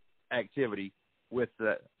activity with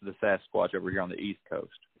the Sasquatch over here on the East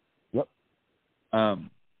Coast. Yep.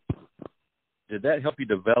 Did that help you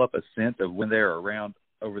develop a sense of when they're around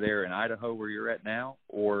over there in Idaho where you're at now,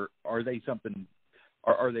 or are they something?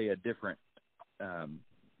 Are they a different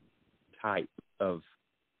type of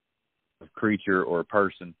creature or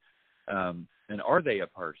person? And are they a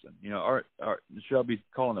person? You know, should I be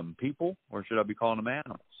calling them people or should I be calling them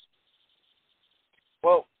animals?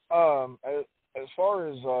 Well, as far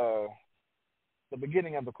as the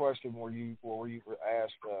beginning of the question where you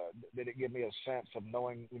asked, did it give me a sense of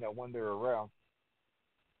knowing, you know, when they're around?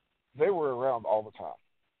 They were around all the time.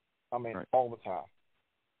 I mean, right. All the time.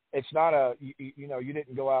 It's not you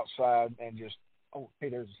didn't go outside and just, oh, hey,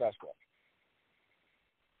 there's a Sasquatch.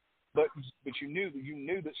 But you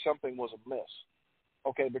knew that something was amiss,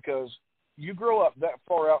 okay? Because you grow up that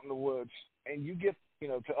far out in the woods, and you get, you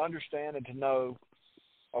know, to understand and to know,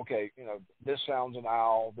 okay, you know, this sounds an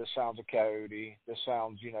owl, this sounds a coyote, this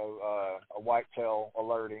sounds, you know, a whitetail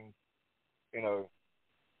alerting, you know,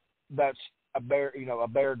 that's a bear, you know, a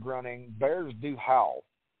bear grunting. Bears do howl.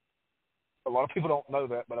 A lot of people don't know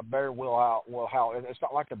that, but a bear will howl. It's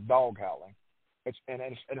not like a dog howling.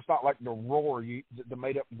 It's not like the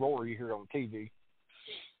made up roar you hear on TV,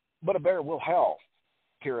 but a bear will howl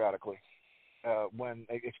periodically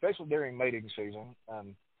especially during mating season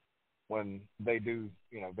and when they do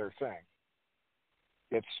their thing.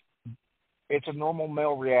 It's a normal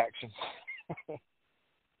male reaction.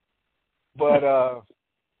 But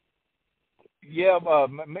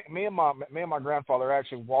me and my grandfather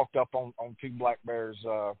actually walked up on two black bears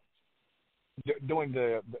doing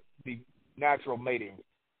the natural mating,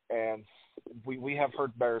 and we have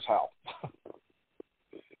heard bears howl.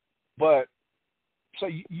 But so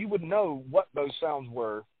you would know what those sounds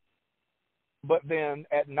were, but then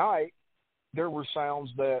at night there were sounds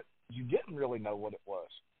that you didn't really know what it was.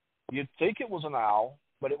 You'd think it was an owl,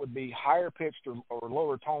 but it would be higher pitched or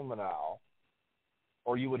lower tone than an owl,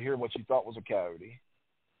 or you would hear what you thought was a coyote,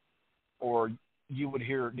 or you would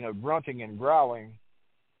hear grunting and growling.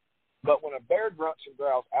 But when a bear grunts and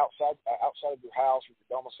growls outside of your house or your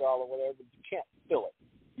domicile or whatever, you can't feel it.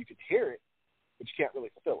 You could hear it, but you can't really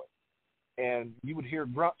feel it. And you would hear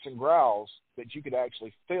grunts and growls that you could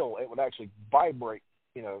actually feel. It would actually vibrate,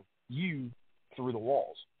 you through the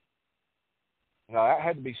walls. Now, that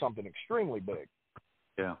had to be something extremely big.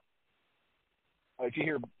 Yeah. If you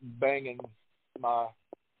hear banging, my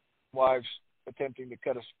wife's attempting to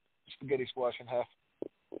cut a spaghetti squash in half.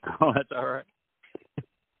 Oh, that's all right.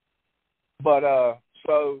 But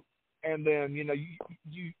and then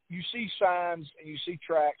you see signs and you see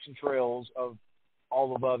tracks and trails of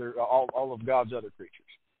all of God's other creatures.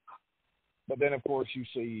 But then of course you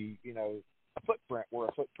see a footprint where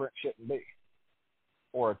a footprint shouldn't be,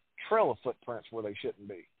 or a trail of footprints where they shouldn't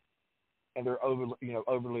be, and they're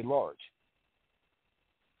overly large.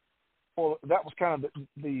 Well, that was kind of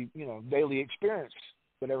the daily experience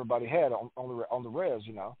that everybody had on the res.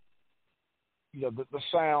 The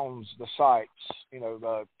sounds, the sights,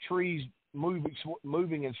 the trees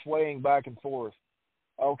moving and swaying back and forth.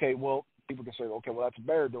 Okay, well, people can say, okay, well, that's a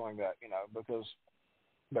bear doing that, because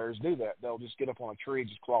bears do that. They'll just get up on a tree and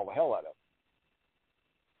just claw the hell out of it.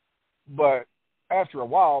 But after a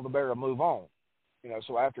while, the bear will move on.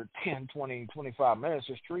 So after 10, 20, 25 minutes,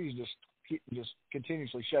 this tree's just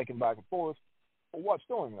continuously shaking back and forth. Well, what's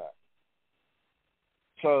doing that?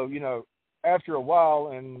 So, after a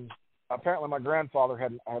while, and apparently my grandfather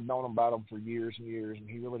had known about them for years and years, and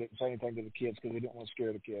he really didn't say anything to the kids because he didn't want to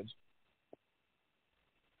scare the kids.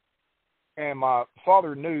 And my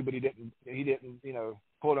father knew, but he didn't,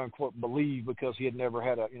 quote unquote, believe, because he had never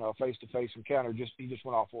had a face-to-face encounter. He just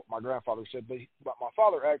went off what my grandfather said. But my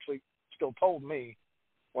father actually still told me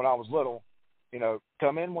when I was little,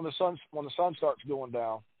 come in when the sun starts going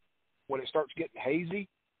down. When it starts getting hazy,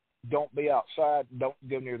 don't be outside. Don't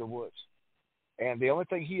go near the woods. And the only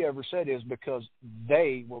thing he ever said is, because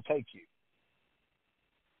they will take you.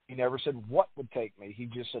 He never said what would take me. He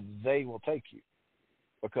just said they will take you,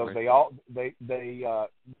 because right. they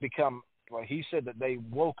become. Well, he said that they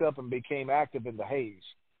woke up and became active in the haze.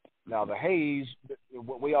 Now the haze,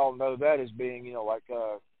 what we all know that as being, like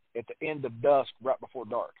at the end of dusk, right before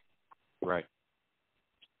dark. Right.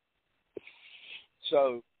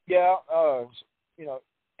 So yeah,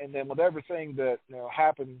 and then with everything that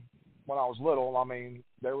happened when I was little, I mean,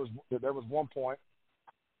 there was one point.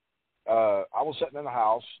 I was sitting in the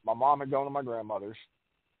house. My mom had gone to my grandmother's,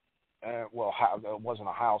 and it wasn't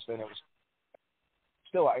a house then. It was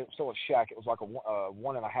still a shack. It was like a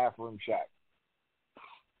 1.5 room shack.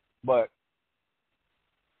 But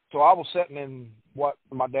so I was sitting in what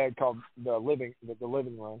my dad called the living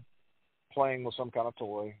room, playing with some kind of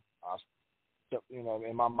toy.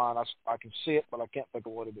 In my mind, I can see it, but I can't think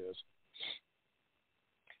of what it is.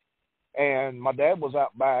 And my dad was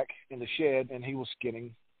out back in the shed, and he was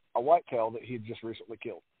skinning a whitetail that he had just recently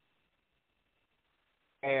killed.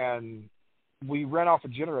 And we ran off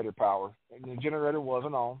of generator power, and the generator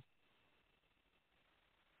wasn't on.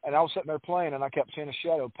 And I was sitting there playing, and I kept seeing a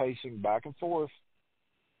shadow pacing back and forth,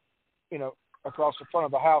 across the front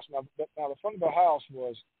of the house. Now the front of the house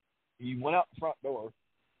was, you went out the front door,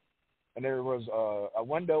 and there was a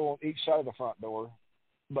window on each side of the front door,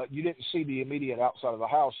 but you didn't see the immediate outside of the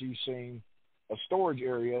house. You seen a storage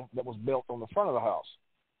area that was built on the front of the house.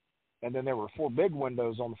 And then there were 4 big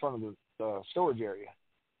windows on the front of the storage area.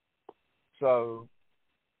 So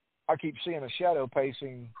I keep seeing a shadow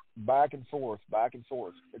pacing back and forth,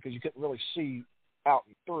 because you couldn't really see out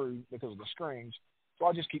and through because of the screens. So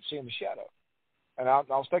I just keep seeing the shadow. And I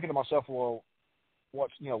was thinking to myself, well,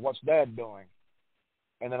 what's Dad doing?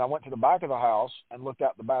 And then I went to the back of the house and looked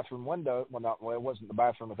out the bathroom window. Well, it wasn't the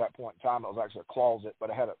bathroom at that point in time. It was actually a closet,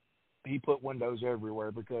 but he put windows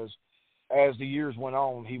everywhere, because as the years went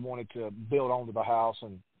on, he wanted to build onto the house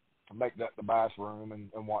and make that the bathroom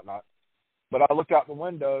and whatnot. But I looked out the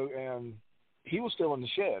window, and he was still in the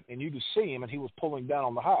shed, and you could see him, and he was pulling down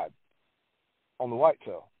on the hide, on the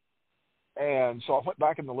whitetail. And so I went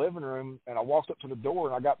back in the living room, and I walked up to the door,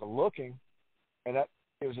 and I got to looking, and it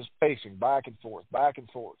was just pacing back and forth, back and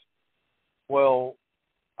forth. Well,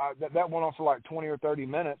 that went on for like 20 or 30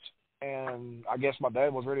 minutes, and I guess my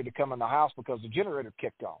dad was ready to come in the house because the generator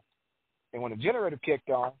kicked on. And when the generator kicked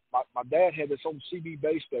on, my dad had this old CB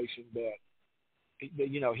base station that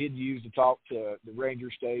he'd use to talk to the ranger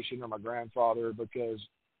station or my grandfather, because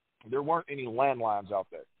there weren't any landlines out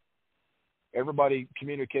there. Everybody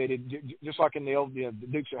communicated, just like in the old the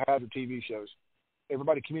Dukes of Hazzard TV shows.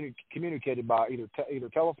 Everybody communicated by either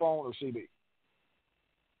telephone or CB.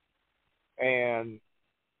 And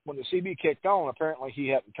when the CB kicked on, apparently he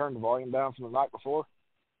hadn't turned the volume down from the night before,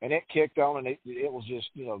 and it kicked on, and it was just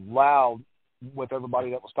loud with everybody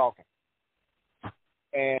that was talking,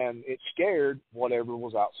 and it scared whatever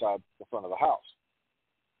was outside the front of the house.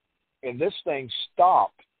 And this thing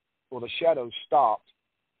stopped, or the shadow stopped,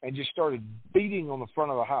 and just started beating on the front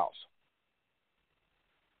of the house.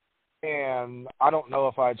 And I don't know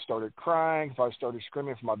if I had started crying, if I started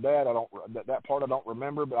screaming for my dad. That part I don't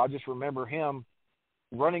remember, but I just remember him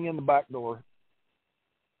running in the back door.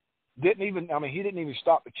 He didn't even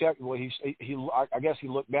stop to check. Well, I guess he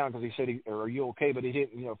looked down because he said, "Are you okay?" But he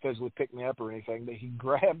didn't, physically pick me up or anything. But he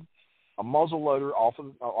grabbed a muzzle loader off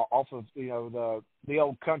of the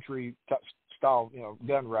old country style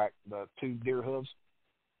gun rack, the two deer hooves.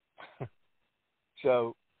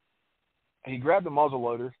 So he grabbed the muzzle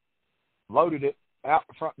loader, loaded it, out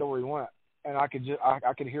the front door he went, and I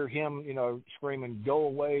could hear him screaming, "Go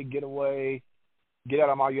away, get away, get out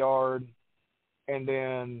of my yard," and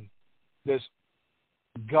then this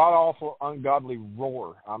god-awful, ungodly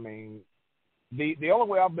roar. I mean, the only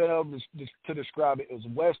way I've been able to describe it is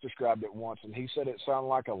Wes described it once, and he said it sounded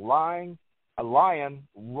like a lion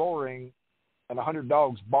roaring and 100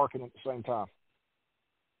 dogs barking at the same time.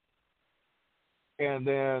 And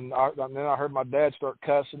then I heard my dad start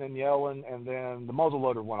cussing and yelling, and then the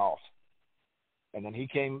muzzleloader went off. And then he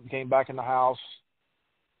came back in the house,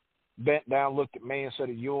 bent down, looked at me, and said,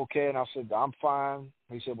 "Are you okay?" And I said, "I'm fine."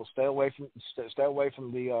 He said, "Well, stay away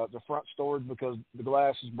from the front storage because the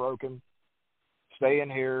glass is broken. Stay in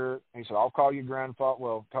here." And he said, "I'll call your grandfather."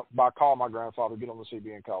 Well, call my grandfather, get on the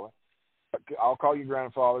CB and call him. "I'll call your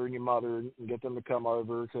grandfather and your mother and get them to come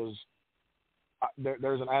over because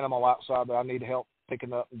there's an animal outside that I need help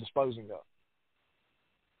picking up and disposing of."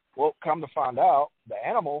 Well, come to find out, the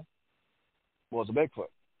animal was a Bigfoot.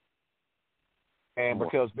 And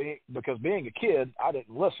because being a kid, I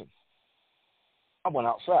didn't listen. I went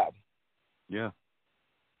outside. Yeah.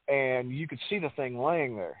 And you could see the thing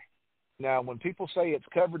laying there. Now, when people say it's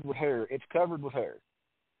covered with hair, it's covered with hair.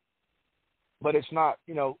 But it's not,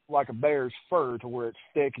 like a bear's fur to where it's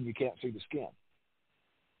thick and you can't see the skin.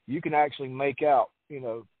 You can actually make out,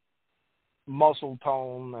 muscle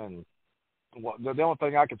tone, and the only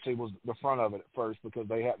thing I could see was the front of it at first because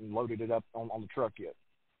they hadn't loaded it up on the truck yet.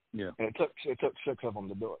 Yeah. And it took 6 of them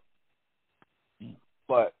to do it. Yeah.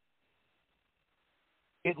 But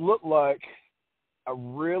it looked like a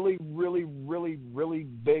really, really, really, really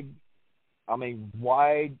big,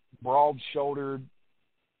 wide, broad-shouldered,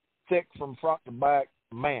 thick from front to back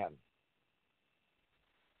man.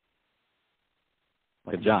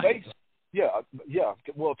 Like a giant. Yeah.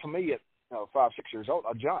 Well, to me, at 5, 6 years old,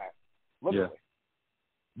 a giant, literally. Yeah.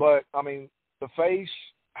 But the face,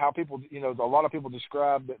 how people, a lot of people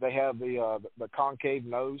describe that they have the concave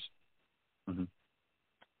nose. Mm-hmm.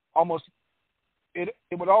 Almost, it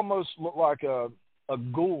would almost look like a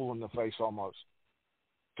ghoul in the face, almost,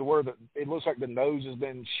 to where it looks like the nose has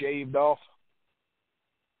been shaved off.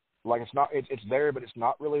 Like it's there, but it's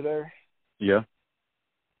not really there. Yeah.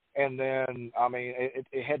 And then,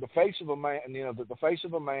 it had the face of a man, and, the face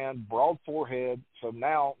of a man, broad forehead. So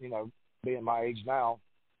now, being my age now,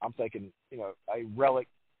 I'm thinking, a relic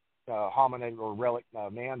hominid or relic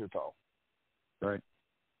Neanderthal. Right.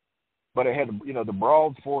 But it had, the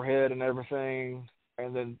broad forehead and everything,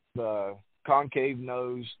 and then the concave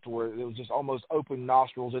nose to where it was just almost open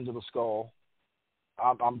nostrils into the skull.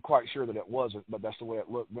 I'm quite sure that it wasn't, but that's the way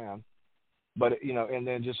it looked then. But, and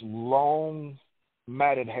then just long,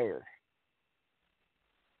 matted hair.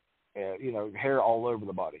 Hair all over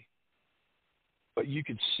the body. But you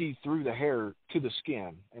could see through the hair to the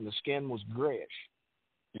skin, and the skin was grayish.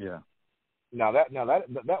 Yeah. Now that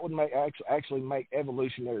would actually make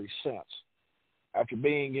evolutionary sense. After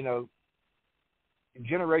being,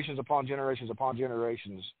 generations upon generations upon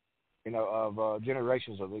generations, of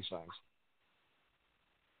generations of these things.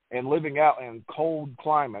 and living out in cold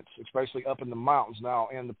climates, especially up in the mountains. Now,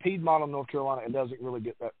 in the Piedmont of North Carolina, it doesn't really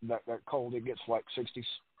get that cold. It gets like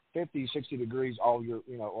 50, 60 degrees all year,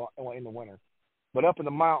 in the winter. But up in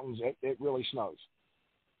the mountains, it really snows.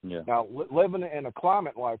 Yeah. Now, living in a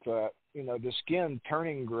climate like that, the skin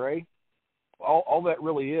turning gray, all that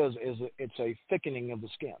really is it's a thickening of the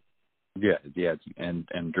skin. Yeah,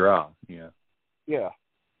 and dry. Yeah. Yeah.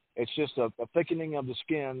 It's just a thickening of the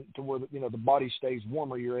skin to where the body stays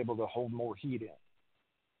warmer. You're able to hold more heat in.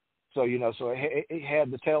 So so it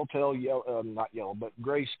had the telltale not yellow, but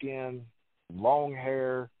gray skin, long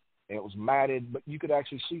hair. And it was matted, but you could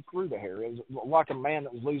actually see through the hair. It was like a man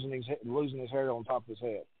that was losing his hair on top of his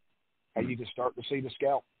head. And you could start to see the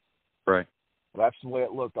scalp. Right. Well, that's the way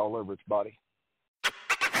it looked all over its body.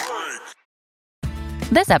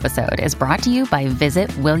 This episode is brought to you by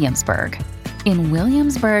Visit Williamsburg. In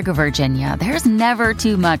Williamsburg, Virginia, there's never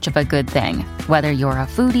too much of a good thing. Whether you're a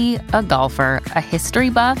foodie, a golfer, a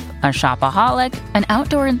history buff, a shopaholic, an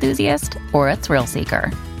outdoor enthusiast, or a thrill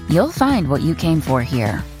seeker, you'll find what you came for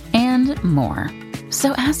here and more.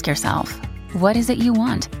 So ask yourself, what is it you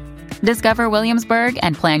want? Discover Williamsburg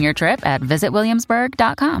and plan your trip at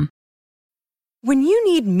visitwilliamsburg.com. When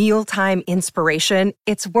you need mealtime inspiration,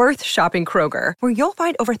 it's worth shopping Kroger, where you'll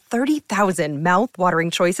find over 30,000 mouth-watering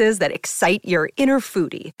choices that excite your inner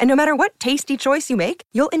foodie. And no matter what tasty choice you make,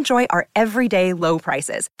 you'll enjoy our everyday low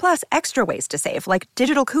prices, plus extra ways to save, like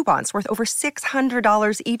digital coupons worth over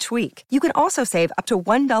 $600 each week. You can also save up to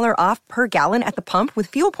 $1 off per gallon at the pump with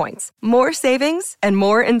fuel points. More savings and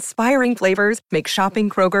more inspiring flavors make shopping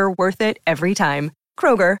Kroger worth it every time.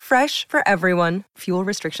 Kroger, fresh for everyone. Fuel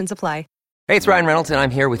restrictions apply. Hey, it's Ryan Reynolds, and I'm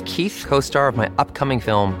here with Keith, co-star of my upcoming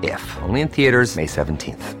film, If, only in theaters May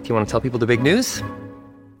 17th. Do you want to tell people the big news?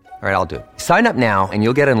 All right, I'll do it. Sign up now and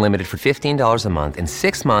you'll get unlimited for $15 a month and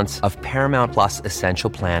 6 months of Paramount Plus Essential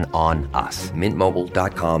Plan on us.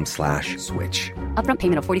 MintMobile.com/switch. Upfront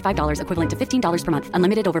payment of $45 equivalent to $15 per month.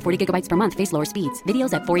 Unlimited over 40 gigabytes per month. Face lower speeds.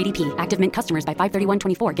 Videos at 480p. Active Mint customers by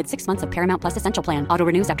 531.24 get 6 months of Paramount Plus Essential Plan. Auto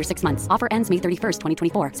renews after 6 months. Offer ends May 31st,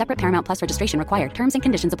 2024. Separate Paramount Plus registration required. Terms and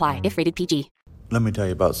conditions apply if rated PG. Let me tell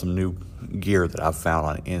you about some new gear that I've found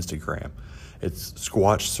on Instagram. It's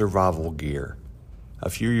Sasquatch Survival Gear. A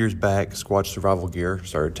few years back, Sasquatch Survival Gear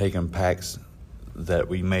started taking packs that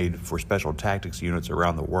we made for special tactics units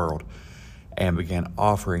around the world and began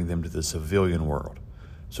offering them to the civilian world.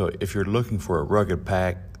 So if you're looking for a rugged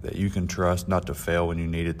pack that you can trust not to fail when you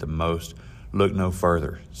need it the most, look no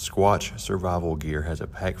further. Sasquatch Survival Gear has a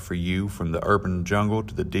pack for you from the urban jungle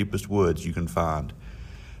to the deepest woods you can find.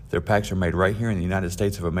 Their packs are made right here in the United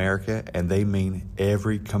States of America, and they mean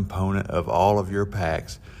every component of all of your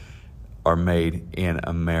packs are made in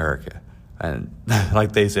America. And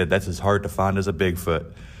like they said, that's as hard to find as a Bigfoot.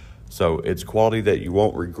 So it's quality that you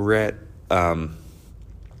won't regret.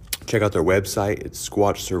 Check out their website. It's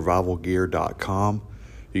squatchsurvivalgear.com.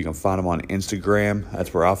 You can find them on Instagram.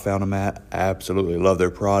 That's where I found them at. I absolutely love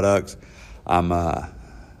their products. I'm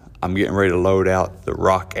getting ready to load out the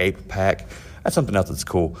Rock Ape pack. That's something else that's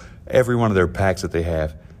cool. Every one of their packs that they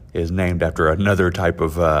have is named after another type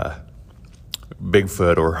of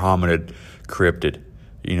Bigfoot or hominid cryptid.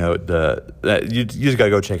 You just got to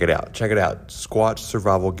go check it out. Check it out,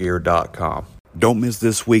 squatchsurvivalgear.com. Don't miss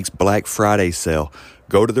this week's Black Friday sale.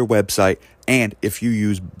 Go to their website, and if you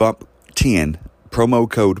use BUMP10, promo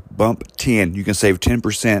code BUMP10, you can save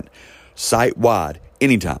 10% site-wide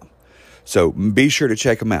anytime. So be sure to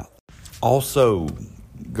check them out. Also,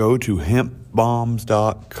 go to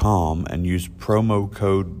hempbombs.com and use promo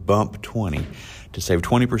code BUMP20 to save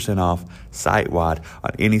 20% off site-wide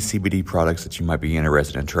on any CBD products that you might be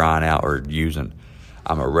interested in trying out or using.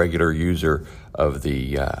 I'm a regular user of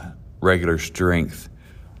the regular strength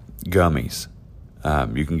gummies.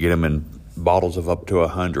 You can get them in bottles of up to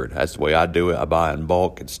 100. That's the way I do it. I buy in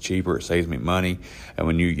bulk. It's cheaper. It saves me money. And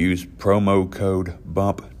when you use promo code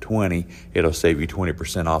BUMP20, it'll save you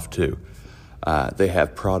 20% off too. They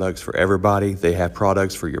have products for everybody. They have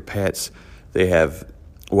products for your pets. They have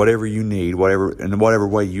whatever you need, whatever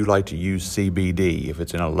way you like to use CBD. If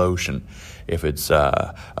it's in a lotion, if it's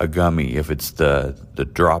a gummy, if it's the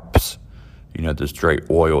drops, the straight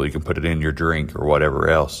oil, you can put it in your drink or whatever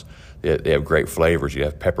else. They have great flavors. You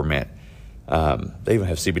have peppermint. They even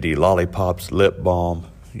have CBD lollipops, lip balm.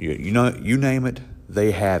 You name it,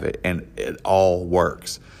 they have it, and it all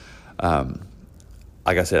works.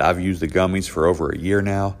 Like I said, I've used the gummies for over a year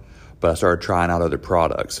now, but I started trying out other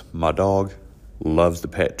products. My dog loves the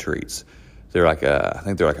pet treats. I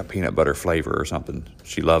think they're like a peanut butter flavor or something.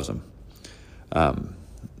 She loves them.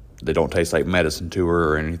 They don't taste like medicine to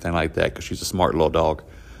her or anything like that because she's a smart little dog.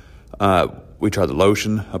 we tried the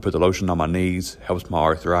lotion. I put the lotion on my knees, helps my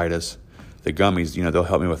arthritis. The gummies, they'll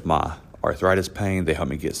help me with my arthritis pain. They help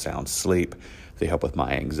me get sound sleep. They help with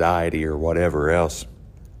my anxiety or whatever else.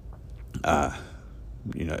 They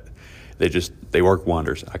work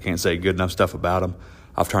wonders. I can't say good enough stuff about them.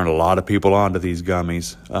 I've turned a lot of people on to these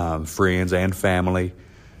gummies, friends and family.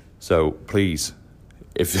 So please,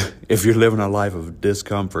 if you're living a life of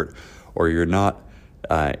discomfort or you're not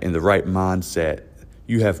in the right mindset,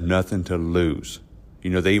 you have nothing to lose.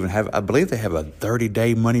 They even have, I believe they have a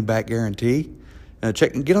 30-day money-back guarantee.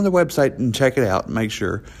 Get on the website and check it out and make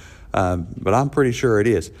sure. But I'm pretty sure it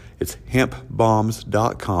is. It's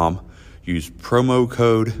hempbombs.com. Use promo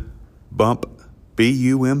code BUMP,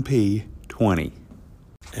 BUMP 20.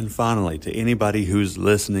 And finally, to anybody who's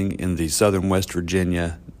listening in the southern West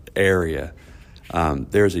Virginia area,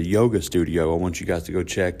 there's a yoga studio I want you guys to go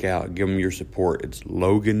check out. Give them your support. It's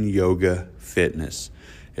Logan Yoga Fitness.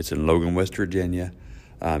 It's in Logan, West Virginia.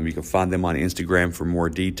 You can find them on Instagram for more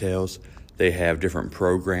details. They have different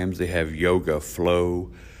programs. They have yoga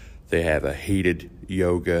flow. They have a heated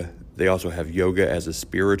yoga. They also have yoga as a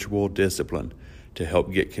spiritual discipline to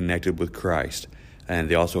help get connected with Christ. And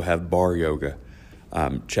they also have bar yoga.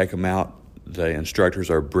 Check them out. The instructors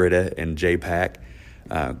are Britta and Jay Pack.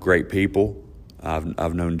 Great people.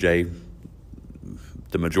 I've known Jay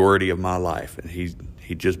the majority of my life, and he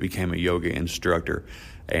just became a yoga instructor.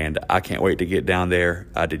 And I can't wait to get down there.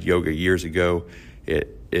 I did yoga years ago.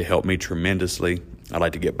 It helped me tremendously. I'd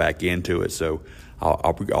like to get back into it, so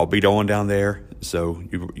I'll be going down there. So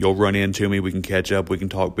you'll run into me. We can catch up. We can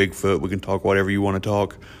talk Bigfoot. We can talk whatever you want to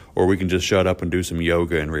talk, or we can just shut up and do some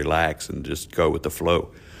yoga and relax and just go with the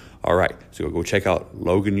flow. All right, so go check out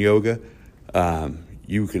Logan Yoga.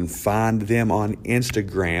 You can find them on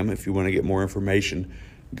Instagram if you want to get more information.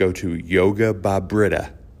 Go to Yoga by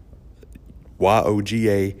Britta,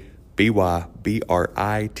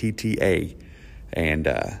 YOGABYBRITTA, and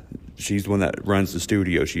she's the one that runs the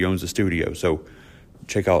studio. She owns the studio. So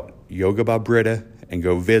check out Yoga by Britta and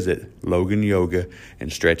go visit Logan Yoga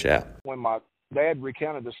and stretch out. When my dad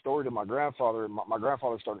recounted the story to my grandfather, my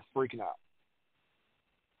grandfather started freaking out.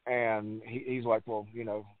 And he's like, well,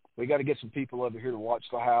 we got to get some people over here to watch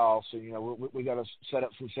the house, and we got to set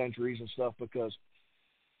up some sentries and stuff, because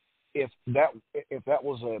if that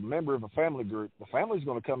was a member of a family group, the family's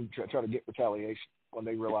going to come try to get retaliation when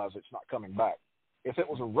they realize it's not coming back. If it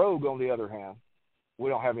was a rogue, on the other hand, we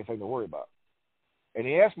don't have anything to worry about. And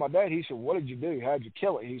he asked my dad, he said, what did you do? How'd you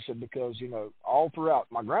kill it? He said, because, all throughout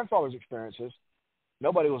my grandfather's experiences,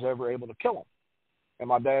 nobody was ever able to kill him. And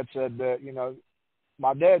my dad said that,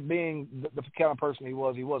 my dad being the kind of person he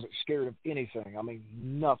wasn't scared of anything. I mean,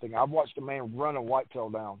 nothing. I've watched a man run a whitetail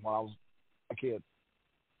down when I was a kid.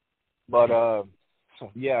 But,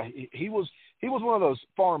 yeah, he was one of those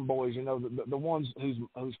farm boys, the ones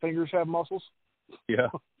whose fingers have muscles. Yeah.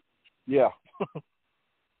 Yeah.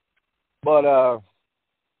 But,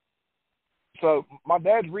 so my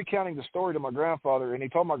dad's recounting the story to my grandfather, and he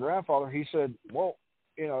told my grandfather, he said, well,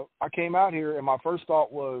 I came out here, and my first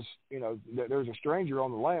thought was, that there's a stranger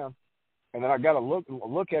on the land, and then I got to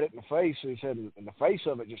look at it in the face. He said, and the face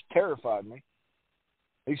of it just terrified me.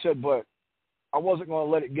 He said, but I wasn't going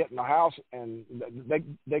to let it get in the house, and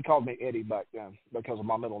they called me Eddie back then because of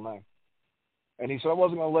my middle name. And he said, I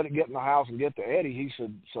wasn't going to let it get in the house and get to Eddie. He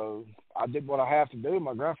said, so I did what I have to do.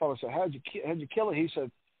 My grandfather said, how'd you kill it? He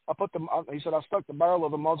said, I stuck the barrel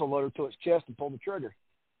of the muzzle loader to its chest and pulled the trigger.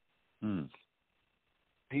 Hmm.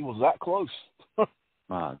 He was that close.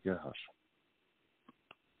 My gosh.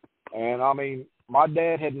 And I mean, my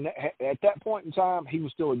dad at that point in time, he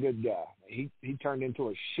was still a good guy. He turned into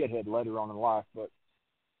a shithead later on in life, but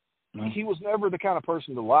he was never the kind of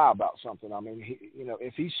person to lie about something. I mean,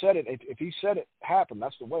 if he said it happened,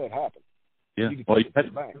 that's the way it happened. Yeah.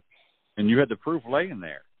 And you had the proof laying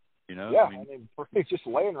there, Yeah, I mean, it's just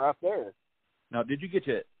laying right there. Now, did you get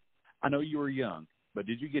to? I know you were young, but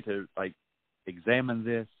did you get to examine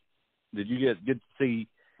this? Did you get to see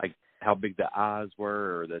how big the eyes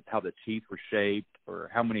were, or how the teeth were shaped, or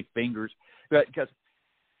how many fingers? Because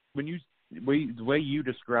the way you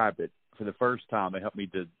described it for the first time, it helped me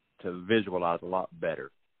to visualize a lot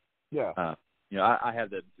better. Yeah. I have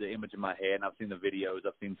the image in my head, and I've seen the videos,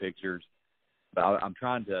 I've seen pictures, but I'm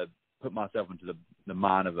trying to put myself into the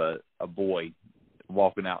mind of a boy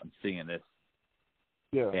walking out and seeing this.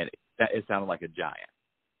 Yeah. And it sounded like a giant.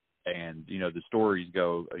 And, the stories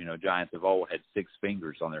go, giants of old had 6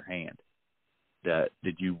 fingers on their hand.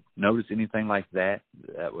 Did you notice anything like that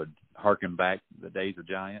would harken back the days of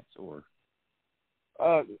giants, or?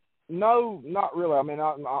 No, not really. I mean,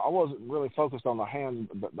 I wasn't really focused on the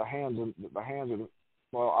hands, and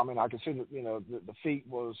Well, I mean, I could see that, the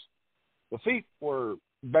feet were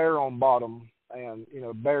bare on bottom and,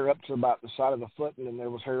 bare up to about the side of the foot, and then there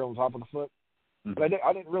was hair on top of the foot. Mm-hmm. But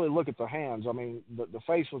I didn't really look at the hands. I mean, the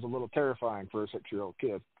face was a little terrifying for a 6-year-old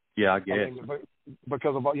kid. Yeah, I guess. I mean,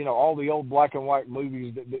 because of, all the old black and white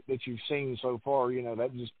movies that you've seen so far,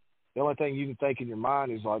 that just, the only thing you can think in your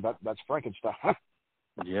mind is like, that's Frankenstein.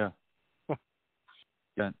 Yeah.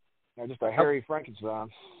 Yeah. Just a hairy Frankenstein.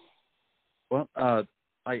 Well,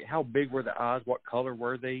 like how big were the eyes? What color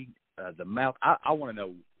were they? The mouth. I want to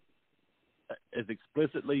know as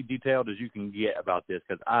explicitly detailed as you can get about this,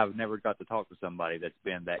 because I've never got to talk to somebody that's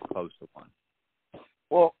been that close to one.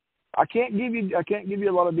 Well, I can't give you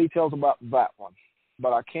a lot of details about that one,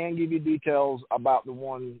 but I can give you details about the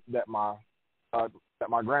one that my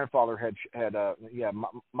grandfather had.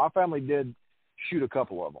 My family did shoot a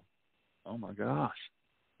couple of them. Oh my gosh.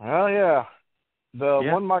 Well, yeah. The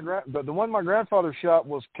one my grandfather shot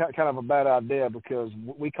was kind of a bad idea because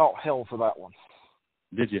we caught hell for that one.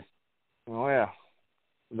 Did you? Oh yeah.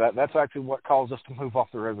 That's actually what caused us to move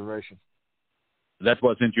off the reservation. That's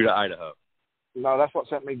what sent you to Idaho. No, that's what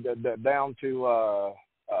sent me down to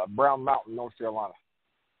Brown Mountain, North Carolina.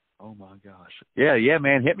 Oh my gosh. Yeah,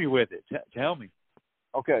 man. Hit me with it. Tell me.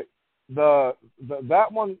 Okay. That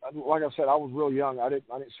one, like I said, I was real young. I didn't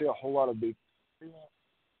see a whole lot of detail.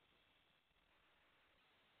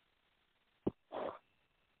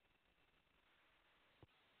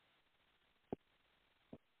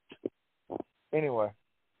 Anyway,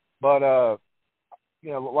 but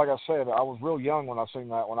like I said, I was real young when I seen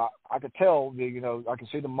that one. I could tell, I could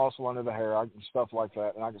see the muscle under the hair and stuff like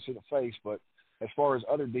that, and I could see the face. But as far as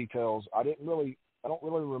other details, I don't really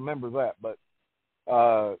remember that. But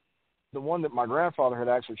the one that my grandfather had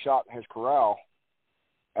actually shot in his corral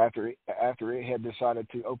after it had decided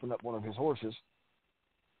to open up one of his horses,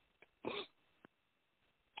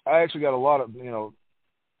 I actually got a lot of,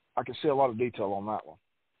 I could see a lot of detail on that one.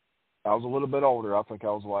 I was a little bit older. I think I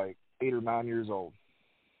was like 8 or 9 years old.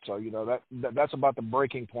 So, that's about the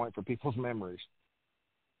breaking point for people's memories.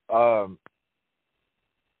 That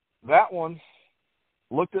one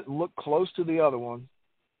looked close to the other one.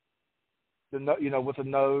 With the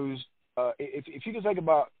nose. If you can think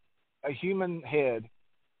about a human head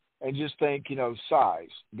and just think, size,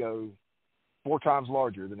 go 4 times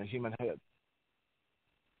larger than a human head.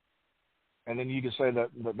 And then you could say that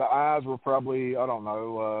the eyes were probably, I don't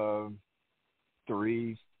know,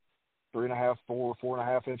 3.5,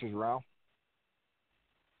 4.5 inches around.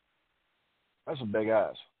 That's some big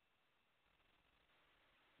eyes.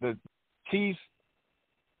 The teeth,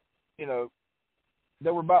 they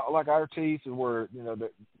were about like our teeth, were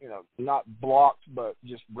not blocked but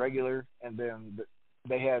just regular, and then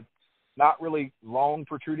they had not really long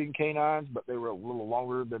protruding canines, but they were a little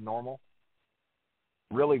longer than normal.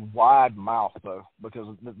 Really wide mouth though,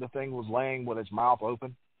 because the thing was laying with its mouth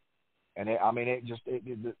open, and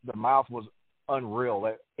the mouth was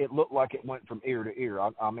unreal. It looked like it went from ear to ear.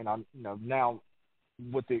 Now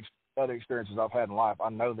with the other experiences I've had in life, I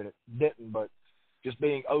know that it didn't, but just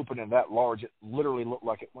being open and that large, it literally looked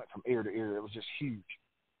like it went from ear to ear. It was just huge.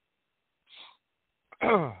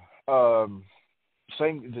 The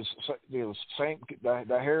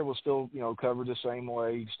hair was still covered the same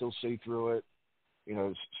way. You could still see through it.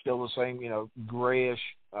 Still the same, grayish,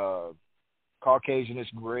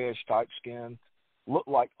 Caucasianish grayish type skin. Looked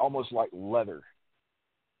like almost like leather.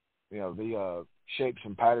 The shapes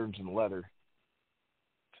and patterns in leather.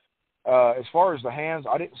 As far as the hands,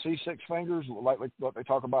 I didn't see 6 fingers like what they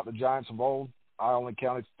talk about the giants of old. I only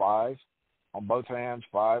counted 5 on both hands,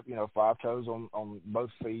 5 toes on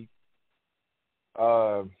both feet.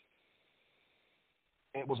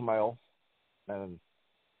 It was male, and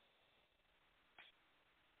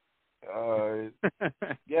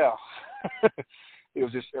yeah, it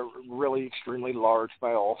was just a really extremely large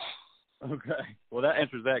male. Okay, well that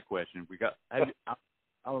answers that question. I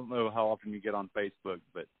don't know how often you get on Facebook,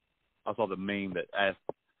 but I saw the meme that asked,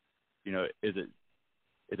 is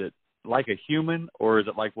it like a human, or is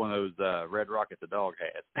it like one of those red rockets the dog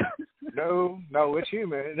has? No, it's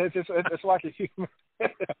human. It's like a human.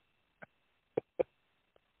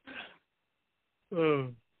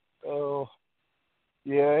 Oh,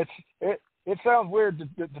 yeah. It sounds weird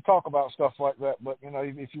to talk about stuff like that, but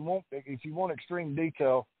if you want extreme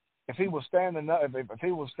detail, if he was standing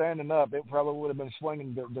up, it probably would have been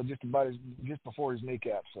swinging just before his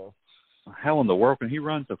kneecap. So, how in the world can he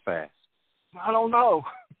run so fast? I don't know.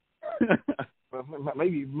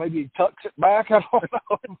 Maybe he tucks it back. I don't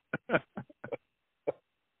know.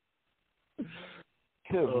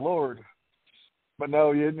 Good Lord. But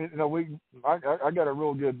no, I got a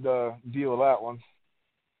real good view of that one.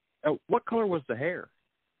 What color was the hair?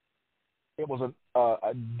 It was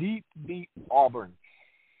a deep, deep auburn.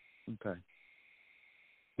 Okay.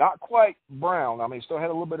 Not quite brown. I mean, it still had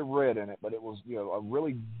a little bit of red in it, but it was, a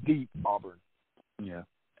really deep auburn. Yeah.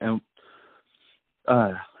 And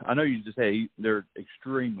I know you just say they're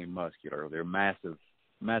extremely muscular. They're massive.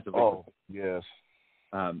 Oh, yes.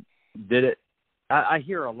 I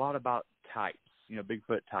hear a lot about types,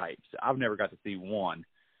 Bigfoot types. I've never got to see one,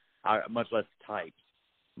 much less types.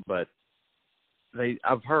 But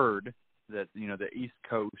I've heard that, the East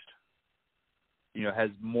Coast, has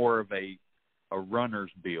more of a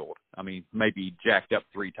runner's build. I mean, maybe jacked up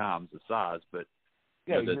 3 times the size, but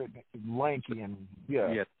yeah, lanky and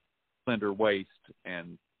slender waist,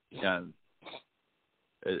 and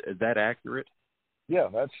is that accurate? Yeah,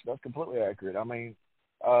 that's completely accurate. I mean,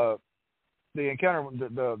 the encounter,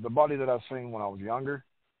 the body that I've seen when I was younger,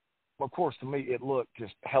 of course, to me it looked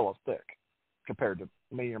just hella thick compared to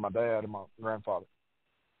me or my dad or my grandfather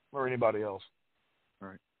or anybody else.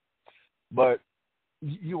 Right. But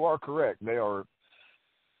you are correct. They're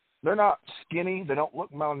not skinny. They don't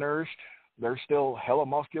look malnourished. They're still hella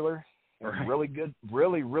muscular. Right. Really good,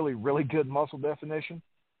 really, really, really good muscle definition.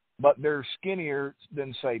 But they're skinnier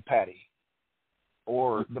than, say, Patty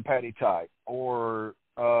or the Patty type or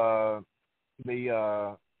the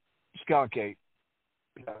skunk ape,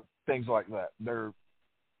 things like that. They're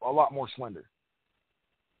a lot more slender.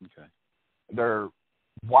 Okay. They're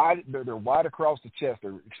wide. They're wide across the chest.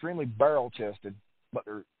 They're extremely barrel-chested, but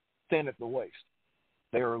they're thin at the waist.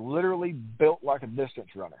 They are literally built like a distance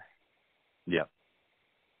runner. Yeah.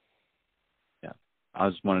 Yeah. I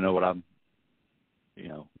just want to know what I'm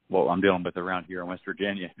dealing with around here in West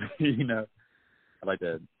Virginia. I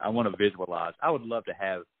want to visualize. I would love to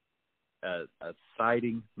have a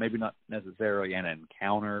sighting, maybe not necessarily an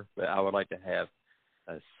encounter, but I would like to have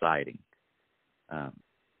a sighting. Let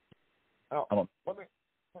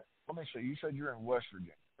me see. You said you're in West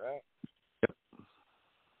Virginia, right? Yep.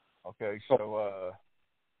 Okay, so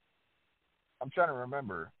I'm trying to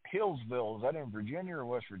remember. Hillsville, is that in Virginia or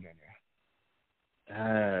West Virginia?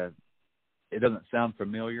 It doesn't sound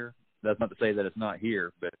familiar. That's not to say that it's not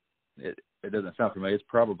here, but it doesn't sound familiar. It's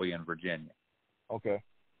probably in Virginia. Okay.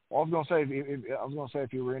 Well, I was going to say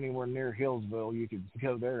if you were anywhere near Hillsville, you could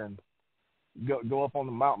go there and go up on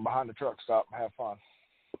the mountain behind the truck stop and have fun.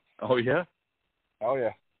 Oh yeah. Oh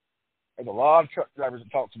yeah. There's a lot of truck drivers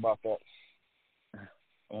that talks about that.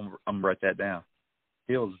 I'm gonna write that down.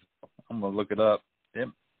 Hills. I'm gonna look it up. It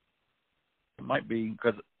might be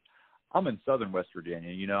because I'm in southern West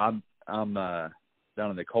Virginia. I'm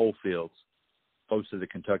down in the coal fields, close to the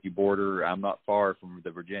Kentucky border. I'm not far from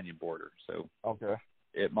the Virginia border, so okay.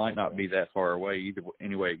 It might not be that far away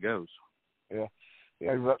any way it goes. Yeah.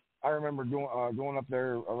 But I remember going up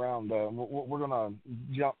there around. We're gonna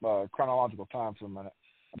jump chronological time for a minute.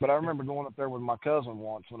 But I remember going up there with my cousin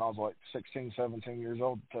once when I was like 16, 17 years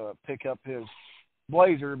old to pick up his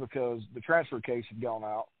Blazer because the transfer case had gone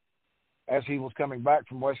out as he was coming back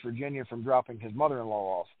from West Virginia from dropping his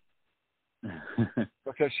mother-in-law off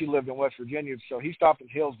because she lived in West Virginia. So he stopped in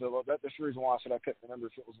Hillsville. That's the reason why I said I couldn't remember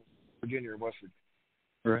if it was Virginia or West Virginia.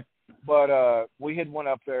 Right. But we had went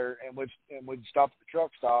up there and we'd stopped at the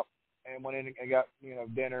truck stop and went in and got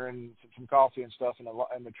dinner and some coffee and stuff. And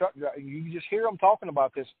the truck driver, you just hear them talking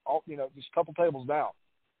about this, just a couple tables down.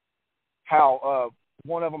 How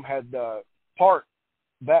one of them had parked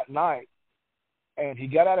that night, and he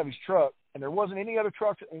got out of his truck, and there wasn't any other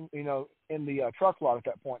trucks in the truck lot at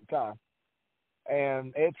that point in time.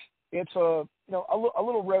 And it's a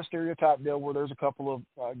little rest area type deal where there's a couple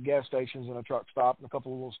of gas stations and a truck stop and a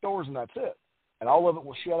couple of little stores, and that's it. And all of it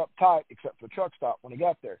was shut up tight except for the truck stop when he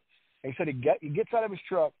got there. And he said he gets out of his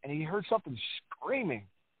truck and he heard something screaming,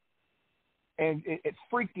 and it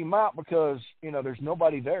freaked him out because there's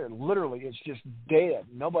nobody there. Literally, it's just dead,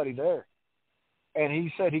 nobody there. And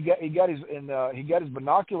he said he got his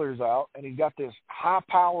binoculars out, and he's got this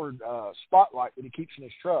high-powered spotlight that he keeps in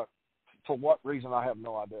his truck. For what reason, I have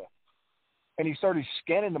no idea. And he started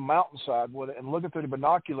scanning the mountainside with it and looking through the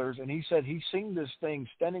binoculars, and he said he's seen this thing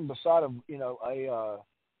standing beside of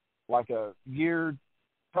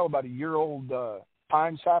probably about a year-old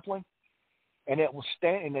pine sapling, and it was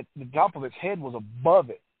standing at the top of its head was above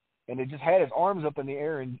it, and it just had his arms up in the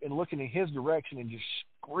air and looking in his direction and just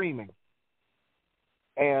screaming.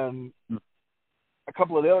 And a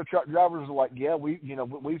couple of the other truck drivers were like, "Yeah,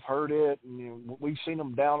 we've heard it, and we've seen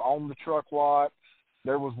them down on the truck lot."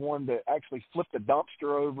 There was one that actually flipped a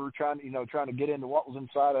dumpster over, trying to get into what was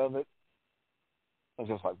inside of it. I was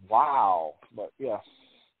just like, wow. But yeah, if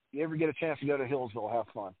you ever get a chance to go to Hillsville, have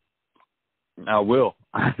fun. I will.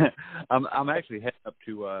 I'm actually heading up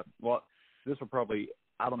to this will probably,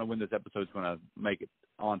 I don't know when this episode's going to make it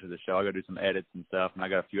onto the show. I got to do some edits and stuff, and I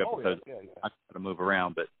got a few episodes I got to move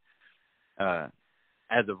around. But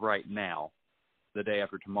as of right now, the day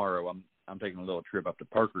after tomorrow, I'm taking a little trip up to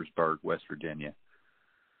Parkersburg, West Virginia.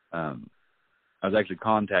 I was actually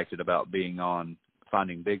contacted about being on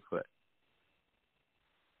Finding Bigfoot,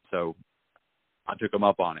 so I took them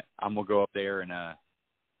up on it. I'm gonna go up there and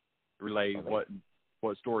relay what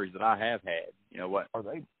stories that I have had. You know what? Are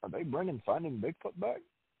they bringing Finding Bigfoot back?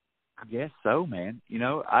 I guess so, man. You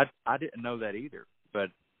know, I didn't know that either, but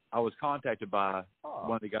I was contacted by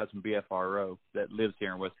one of the guys from BFRO that lives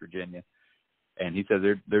here in West Virginia, and he said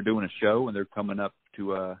they're doing a show and they're coming up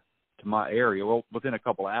to my area, well, within a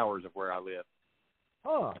couple of hours of where I live.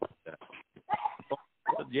 Huh.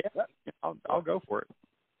 Yeah, I'll go for it.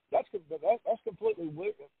 That's completely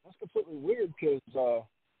weird. That's completely weird because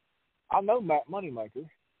I know Matt Moneymaker,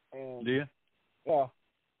 and do you? Yeah,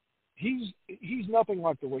 he's nothing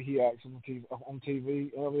like the way he acts on TV.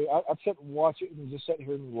 I mean, I'd sit and watch it and just sit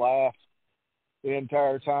here and laugh the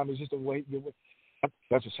entire time. It's just a way.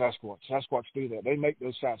 That's a Sasquatch. Sasquatch do that. They make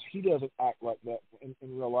those sounds. He doesn't act like that in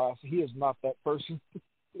real life. He is not that person.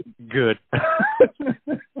 Good.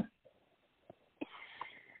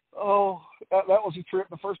 Oh, that was a trip.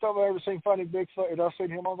 The first time I ever seen Finding Bigfoot, and I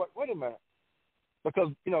seen him, I was like, wait a minute. Because,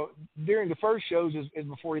 you know, during the first shows is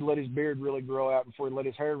before he let his beard really grow out, before he let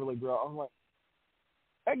his hair really grow out. I'm like,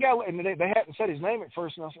 that guy, and they hadn't said his name at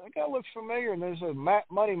first, and I said, that guy looks familiar, and they said, Matt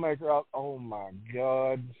Moneymaker. Oh, my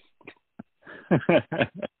God.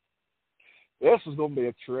 This is going to be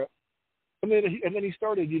a trip. And then he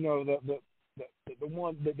started, you know,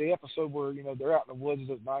 the episode where, you know, they're out in the woods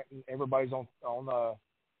at night and everybody's on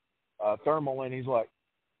thermal, and he's like,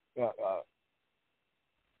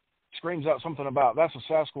 screams out something about that's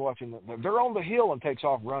a Sasquatch, and they're on the hill, and takes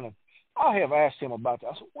off running. I have asked him about that.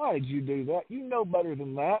 I said, why did you do that? You know better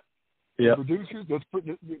than that. Yeah. The producers,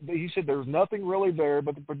 he said there's nothing really there,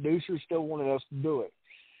 but the producers still wanted us to do it.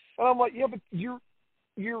 And I'm like, yeah, but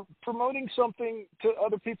you're promoting something to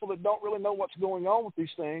other people that don't really know what's going on with these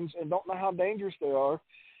things and don't know how dangerous they are,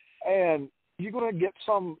 and you're going to get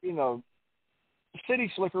some, you know,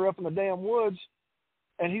 city slicker up in the damn woods,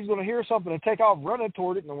 and he's going to hear something and take off running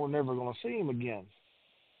toward it, and we're never going to see him again.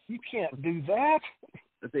 You can't do that.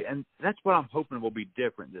 And that's what I'm hoping will be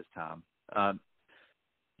different this time.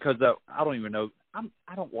 Because I don't even know.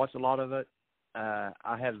 I don't watch a lot of it. I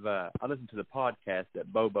listen to the podcast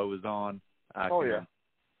that Bobo is on. Yeah.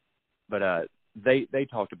 But they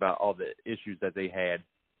talked about all the issues that they had.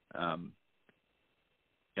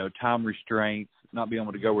 You know, time restraints, not being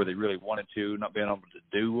able to go where they really wanted to, not being able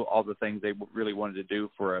to do all the things they really wanted to do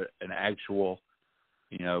for an actual,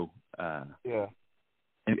 you know,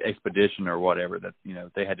 expedition or whatever, that, you know,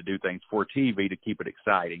 they had to do things for TV to keep it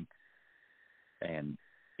exciting. And,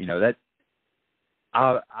 you know, that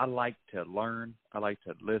I like to learn. I like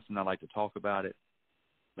to listen. I like to talk about it.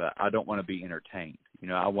 But I don't want to be entertained. You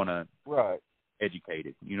know, I want to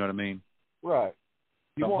educate. You know what I mean? Right.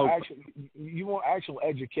 You want actual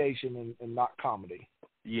education and not comedy.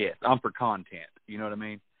 Yes, I'm for content. You know what I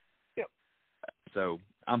mean? Yep. So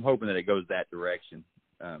I'm hoping that it goes that direction.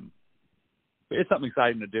 But it's something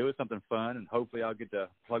exciting to do. It's something fun, and hopefully I'll get to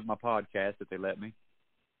plug my podcast if they let me.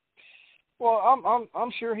 Well,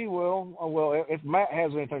 I'm sure he will. Well, if Matt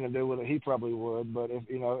has anything to do with it, he probably would. But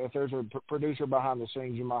if there's a producer behind the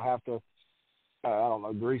scenes, you might have to, I don't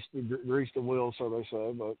know, grease the wheel, so they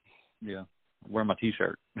say. But yeah, wear my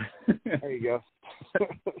T-shirt. There you go.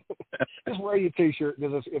 Just wear your T-shirt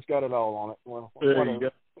because it's got it all on it. Well, there you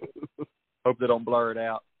go. Hope they don't blur it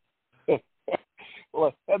out.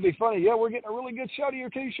 Well, that'd be funny. Yeah, we're getting a really good shot of your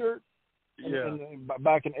T-shirt. Yeah. And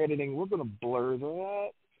back in editing, we're going to blur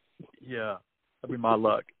that. Yeah, that'd be my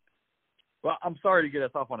luck. Well, I'm sorry to get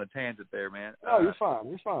us off on a tangent there, man. No, you're fine.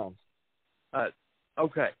 You're fine.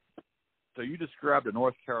 Okay. So you described a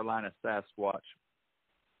North Carolina Sasquatch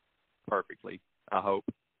perfectly, I hope.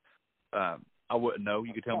 I wouldn't know.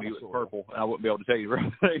 You could tell me it was purple, and I wouldn't be able to tell you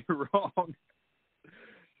wrong.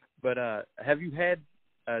 But have you had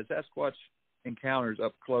Sasquatch encounters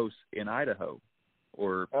up close in Idaho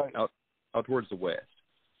or out towards the west?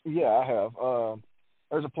 Yeah, I have.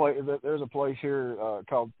 There's a place here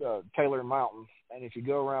called Taylor Mountain, and if you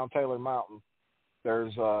go around Taylor Mountain,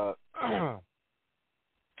 there's a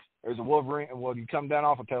Wolverine. Well, you come down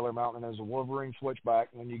off of Taylor Mountain, and there's a Wolverine switchback,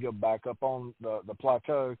 and then you go back up on the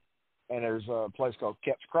plateau, and there's a place called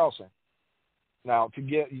Kep's Crossing. Now, to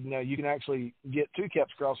get, you can actually get to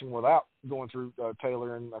Kep's Crossing without going through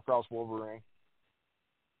Taylor and across Wolverine.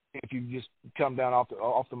 if you just come down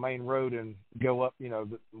off the main road and go up,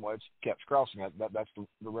 it's Kep's Crossing. That's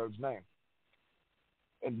the road's name.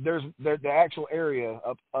 And the actual area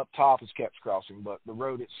up top is Kep's Crossing, but the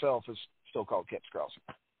road itself is still called Kep's Crossing.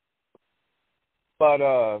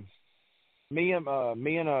 But me and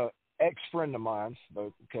a ex-friend of mine,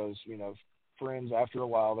 because friends after a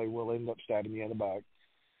while they will end up stabbing you in the back.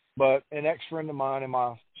 But an ex-friend of mine and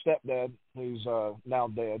my stepdad, who's now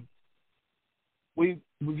dead, we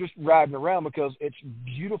were just riding around because it's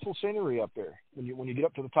beautiful scenery up there. When you get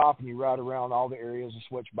up to the top and you ride around all the areas of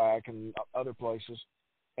Switchback and other places,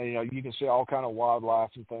 and you can see all kind of wildlife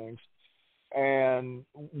and things. And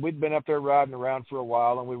we'd been up there riding around for a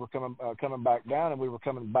while, and we were coming back down, and we were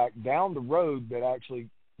coming back down the road that actually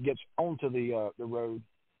gets onto the road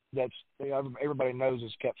that's everybody knows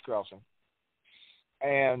is Kep's Crossing.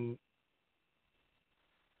 And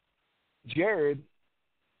Jared,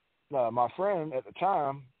 my friend at the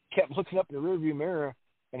time, kept looking up in the rearview mirror,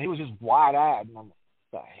 and he was just wide-eyed. And I'm like,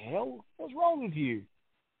 "What the hell? What's wrong with you?"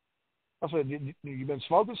 I said, you been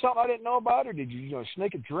smoking something I didn't know about, or did you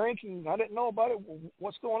sneak a drink and I didn't know about it?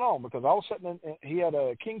 What's going on? Because I was sitting he had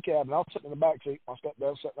a king cab, and I was sitting in the back seat. My stepdad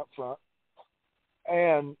was sitting up front.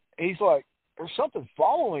 And he's like, "There's something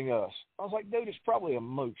following us." I was like, "Dude, it's probably a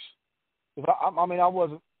moose." I mean, I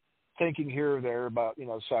wasn't thinking here or there about,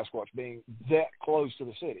 Sasquatch being that close to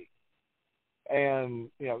the city.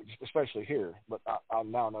 And, especially here, but I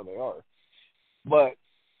now know they are.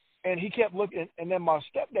 And he kept looking, and then my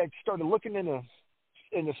stepdad started looking in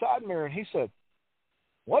the side mirror, and he said,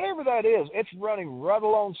 "Whatever that is, it's running right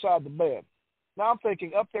alongside the bed." Now I'm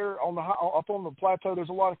thinking up there up on the plateau, there's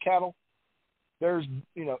a lot of cattle. There's,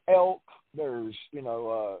 elk. There's,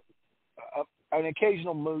 an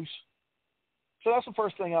occasional moose. So that's the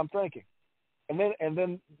first thing I'm thinking. And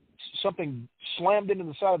then something slammed into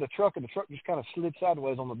the side of the truck, and the truck just kind of slid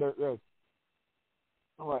sideways on the dirt road.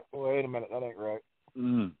 I'm like, wait a minute, that ain't right.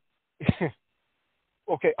 Mm.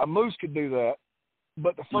 Okay, a moose could do that,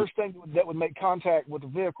 but the first thing that would make contact with the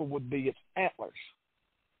vehicle would be its antlers.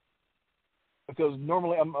 Because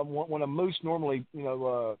normally, when a moose normally,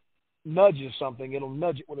 nudges something, it'll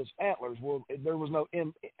nudge it with its antlers. Well, there was no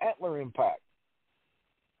antler impact.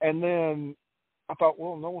 And then I thought,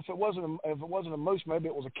 well, no, if it wasn't a moose, maybe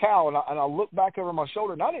it was a cow. And I looked back over my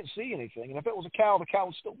shoulder, and I didn't see anything. And if it was a cow, the cow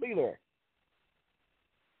would still be there.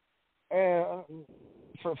 And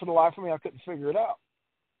for the life of me, I couldn't figure it out.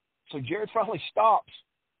 So Jared finally stops.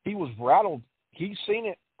 He was rattled. He's seen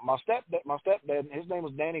it. My stepdad, his name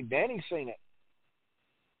was Danny. Danny's seen it.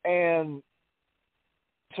 And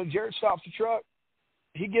so Jared stops the truck.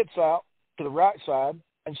 He gets out to the right side,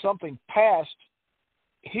 and something passed.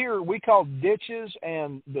 Here we call ditches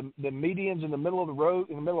and the medians in the middle of the road,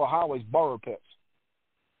 in the middle of highways, borrow pits.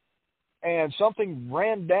 And something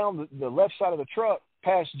ran down the left side of the truck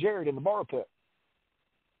past Jared in the borrow pit.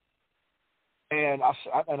 And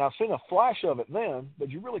I seen a flash of it then, but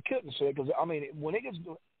you really couldn't see it because, I mean, when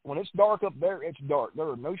it's dark up there, it's dark. There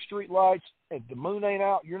are no street lights. If the moon ain't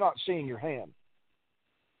out, you're not seeing your hand.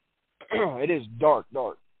 It is dark.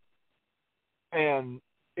 And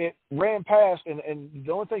it ran past, and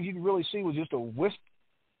the only thing you could really see was just a wisp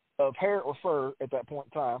of hair or fur at that point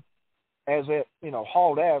in time as it,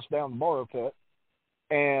 hauled ass down the borrow pit.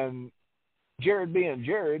 And Jared, being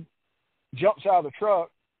Jared, jumps out of the truck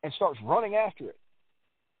and starts running after it.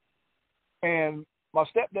 And my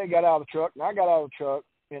stepdad got out of the truck, and I got out of the truck.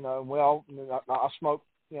 I smoked,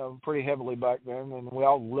 pretty heavily back then, and we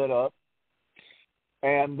all lit up.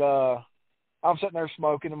 And I'm sitting there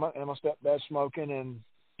smoking, and my stepdad's smoking, and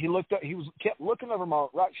he looked up. Kept looking over my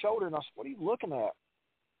right shoulder, and I said, "What are you looking at?"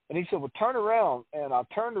 And he said, "Well, turn around." And I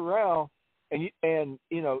turned around, and in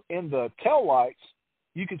the tail lights,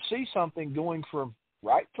 you could see something going from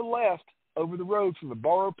right to left over the road from the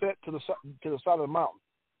borrow pit to the side of the mountain,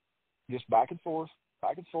 just back and forth.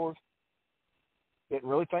 Didn't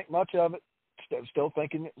really think much of it. Still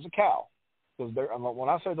thinking it was a cow. Because when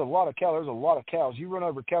I say there's a lot of cattle, there's a lot of cows. You run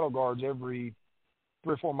over cattle guards every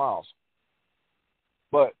 3 or 4 miles.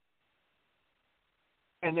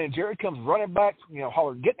 And then Jared comes running back,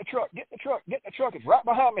 hollering, "Get in the truck, get in the truck, get in the truck. It's right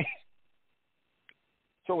behind me."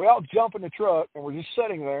 So we all jump in the truck, and we're just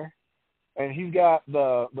sitting there. And he's got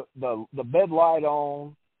the bed light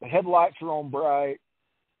on. The headlights are on bright.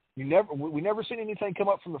 We never seen anything come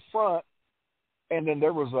up from the front. And then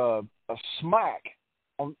there was a smack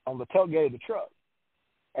on the tailgate of the truck.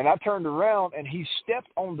 And I turned around, and he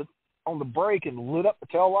stepped on the brake and lit up the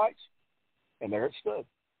taillights. And there it stood.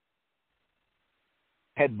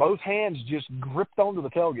 Had both hands just gripped onto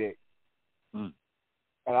the tailgate. And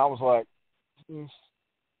I was like,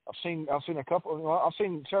 I've seen a couple. Well, I've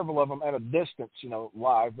seen several of them at a distance,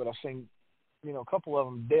 live, but I've seen, a couple of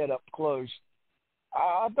them dead up close.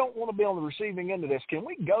 I don't want to be on the receiving end of this. Can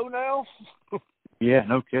we go now? Yeah,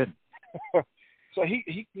 no kidding. So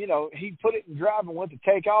he put it in drive and went to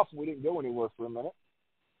take off, and we didn't go anywhere for a minute.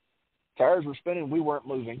 Tires were spinning, we weren't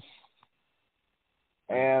moving.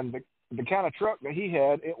 And the kind of truck that he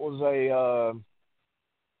had, it was a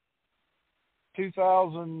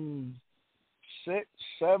 2006,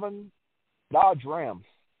 7 Dodge Ram.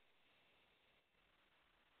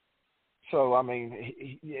 So I mean,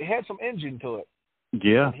 it had some engine to it.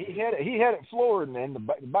 Yeah. And he had it floored, and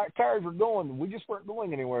the back tires were going. We just weren't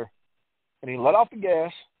going anywhere. And he let off the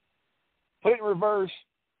gas, put it in reverse,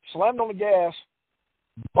 slammed on the gas,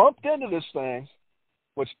 bumped into this thing,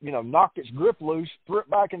 which, knocked its grip loose, threw it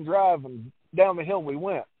back in drive, and down the hill we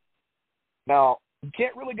went. Now, you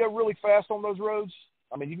can't really go really fast on those roads.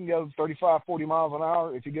 I mean, you can go 35, 40 miles an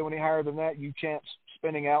hour. If you go any higher than that, you chance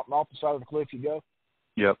spinning out and off the side of the cliff you go.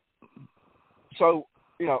 Yep. So,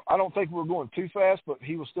 I don't think we were going too fast, but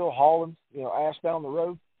he was still hauling, ass down the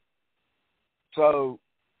road. So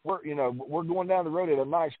we're going down the road at a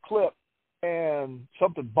nice clip, and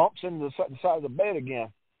something bumps into the side of the bed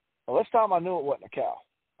again. Well, this time I knew it wasn't a cow.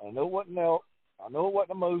 I knew it wasn't an elk. I knew it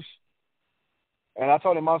wasn't a moose. And I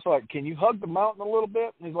told him, I was like, can you hug the mountain a little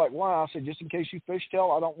bit? And he's like, why? I said, just in case you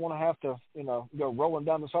fishtail, I don't want to have to, go rolling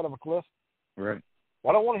down the side of a cliff. Right.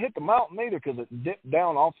 Well, I don't want to hit the mountain either because it dipped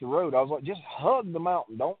down off the road. I was like, just hug the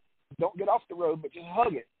mountain. Don't get off the road, but just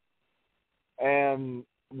hug it. And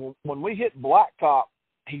when we hit Blacktop,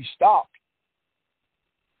 he stopped,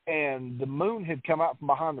 and the moon had come out from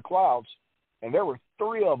behind the clouds, and there were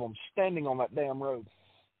 3 of them standing on that damn road.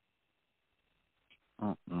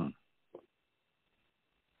 Mm-hmm.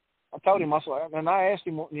 I told him, I asked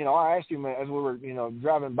him as we were,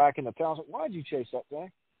 driving back into town, I was like, why'd you chase that thing?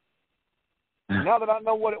 Now that I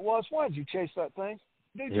know what it was, why'd you chase that thing?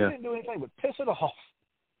 Dude, you didn't do anything but piss it off.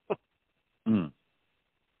 Mm.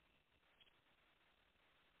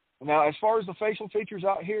 Now, as far as the facial features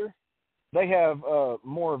out here, they have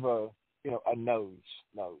more of a nose.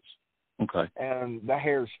 Okay. And the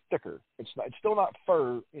hair's thicker. It's still not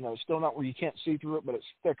fur. It's still not where you can't see through it, but it's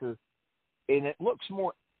thicker, and it looks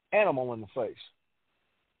more animal in the face.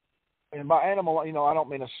 And by animal, I don't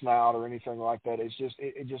mean a snout or anything like that. It's just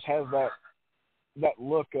it just has that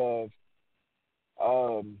look of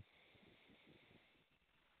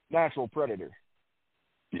natural predator.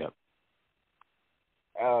 Yep.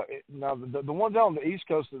 Now the ones out on the East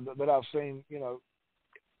Coast that I've seen,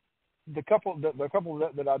 the couple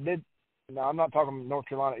that I did. Now I'm not talking North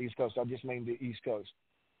Carolina East Coast. I just mean the East Coast.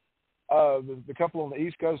 The couple on the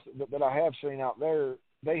East Coast that I have seen out there,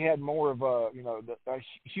 they had more of a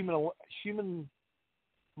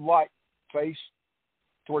human-like face,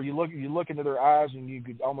 to where you look into their eyes and you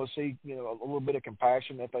could almost see a little bit of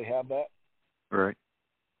compassion if they have that. Right.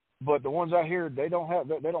 But the ones out here, they don't have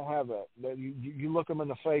that. You look them in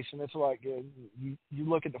the face, and it's like you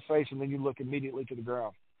look at the face, and then you look immediately to the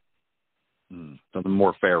ground. Something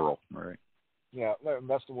more feral, right? Yeah,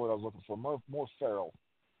 that's the word I was looking for. More feral.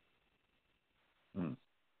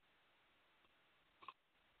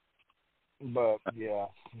 But yeah,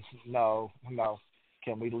 no.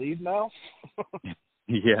 Can we leave now?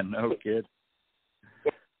 Yeah, no kid.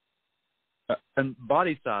 And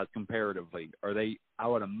body size comparatively, are they? I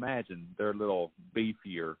would imagine they're a little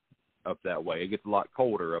beefier up that way. It gets a lot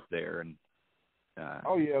colder up there, and.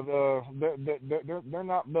 Oh yeah, they're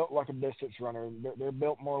not built like a distance runner. They're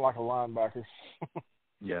built more like a linebacker.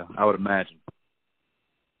 Yeah, I would imagine.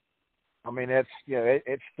 I mean, it's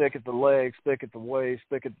thick at the legs, thick at the waist,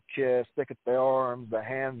 thick at the chest, thick at the arms. The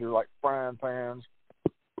hands are like frying pans.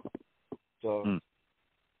 So,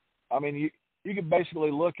 I mean, you could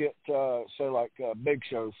basically look at say like Big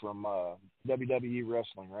Show from WWE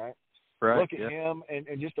wrestling, right? Right. Look at him and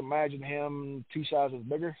just imagine him 2 sizes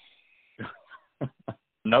bigger.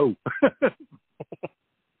 No.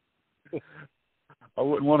 I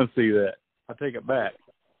wouldn't want to see that. I take it back.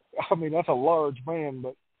 I mean, that's a large man,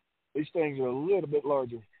 but these things are a little bit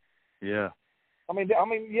larger. Yeah. I mean, yeah. I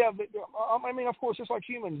mean, of course, just like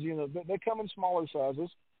humans, they come in smaller sizes.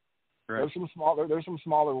 Right. There's some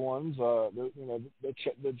smaller ones.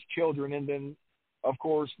 The children, and then, of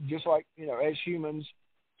course, just like as humans,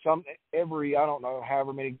 every I don't know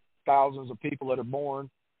however many thousands of people that are born,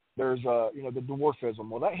 there's the dwarfism.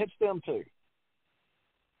 Well, that hits them too.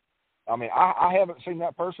 I mean, I haven't seen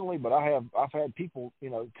that personally, but I've had people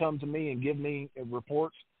come to me and give me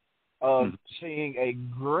reports of seeing a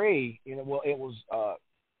gray. It was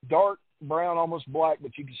dark brown, almost black,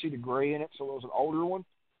 but you could see the gray in it, so it was an older one.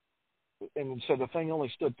 and so the thing only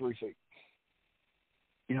stood 3 feet.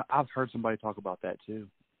 You know, I've heard somebody talk about that too.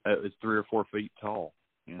 It's 3 or 4 feet tall.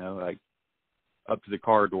 You know, like up to the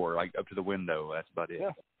car door, like up to the window. That's about it.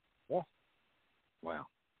 Yeah. Wow.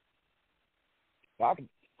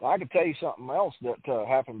 I could tell you something else that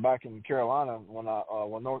happened back in Carolina when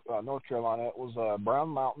North Carolina. It was Brown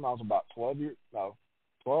Mountain. I was about 12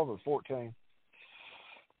 or 14,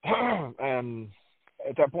 and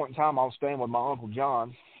at that point in time, I was staying with my Uncle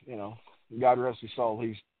John. You know, God rest his soul.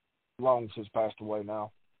 He's long since passed away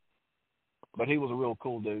now, but he was a real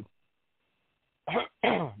cool dude.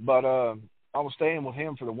 But I was staying with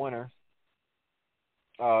him for the winter.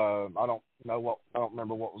 I don't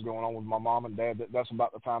remember what was going on with my mom and dad. That's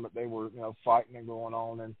about the time that they were, fighting and going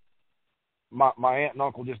on. And my aunt and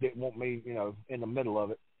uncle just didn't want me, in the middle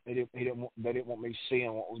of it. They didn't want me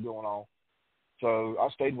seeing what was going on. So I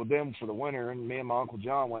stayed with them for the winter, and me and my Uncle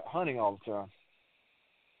John went hunting all the time.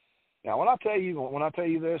 Now, when I tell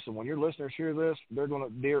you this, and when your listeners hear this,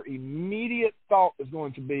 their immediate thought is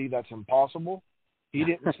going to be that's impossible. He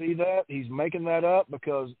didn't see that. He's making that up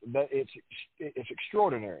because it's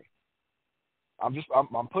extraordinary. I'm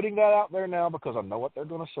putting that out there now because I know what they're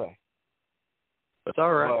going to say. That's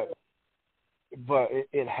all right. But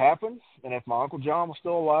it happened, and if my Uncle John was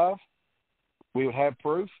still alive, we would have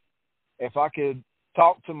proof. If I could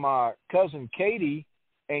talk to my cousin Katie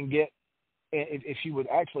and get, if she would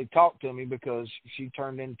actually talk to me, because she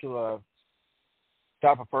turned into a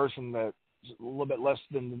type of person that's a little bit less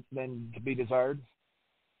than to be desired,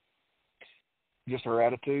 just her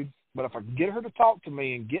attitude. But if I could get her to talk to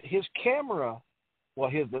me and get his camera,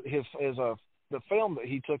 the film that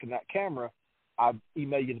he took in that camera, I'd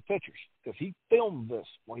email you the pictures, because he filmed this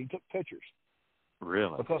when he took pictures.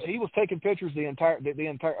 Really? Because he was taking pictures the entire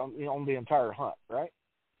on the entire hunt, right?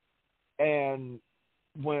 And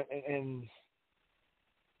when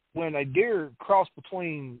a deer crossed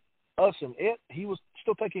between us and it, he was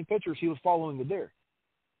still taking pictures. He was following the deer.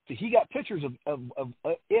 So he got pictures of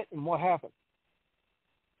it and what happened.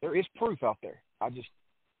 There is proof out there. I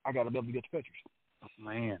got to be able to get the pictures. Oh,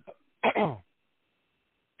 man.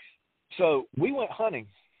 So we went hunting,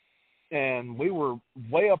 and we were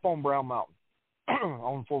way up on Brown Mountain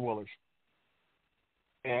on four-wheelers.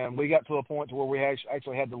 And we got to a point to where we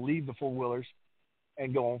actually had to leave the four-wheelers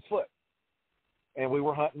and go on foot. And we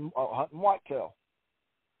were hunting whitetail.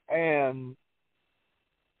 And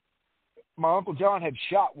my Uncle John had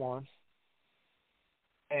shot one,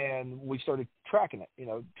 and we started tracking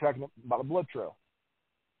it by the blood trail.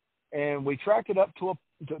 And we tracked it up to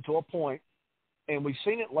a point, and we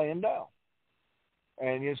seen it laying down.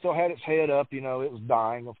 And it still had its head up, it was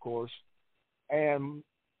dying, of course. And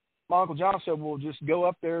my Uncle John said, well, just go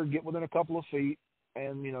up there, get within a couple of feet,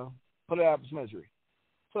 and, put it out of its misery.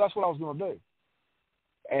 So that's what I was going to do.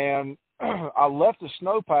 And I left the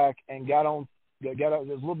snowpack and got out. There's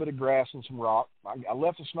a little bit of grass and some rock. I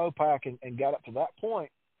left the snowpack and got up to that point,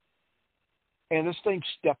 and this thing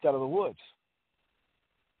stepped out of the woods.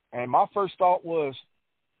 And my first thought was,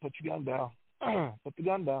 put your gun down. Put the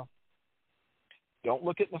gun down. Don't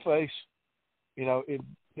look it in the face.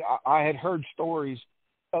 I had heard stories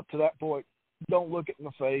up to that point. Don't look it in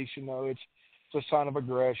the face. It's a sign of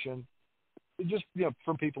aggression. Just,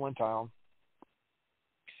 from people in town.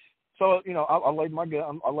 So, I laid my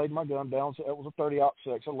gun down. So it was a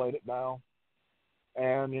 30-06. I laid it down.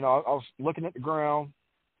 And, I was looking at the ground,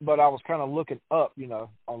 but I was kind of looking up,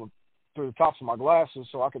 through the tops of my glasses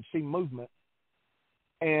so I could see movement.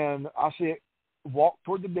 And I see it walk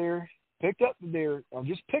toward the deer, picked up the deer, and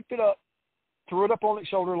just picked it up, threw it up on its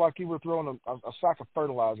shoulder like you were throwing a sack of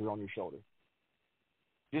fertilizer on your shoulder.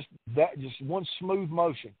 Just one smooth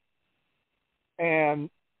motion. And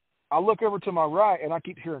I look over to my right, and I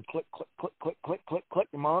keep hearing click, click, click, click, click, click, click.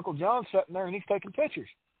 And my Uncle John's sitting there, and he's taking pictures.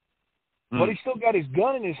 But he's still got his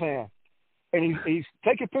gun in his hand. And he's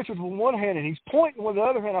taking pictures with one hand, and he's pointing with the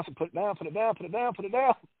other hand. I said, put it down, put it down, put it down, put it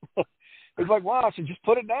down. He's like, wow. I said, just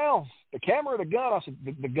put it down. The camera or the gun? I said,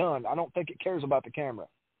 the gun. I don't think it cares about the camera,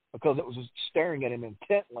 because it was just staring at him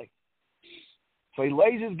intently. So he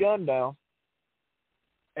lays his gun down,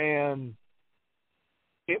 and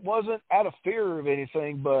it wasn't out of fear of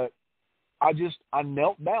anything, but I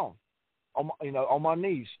knelt down on my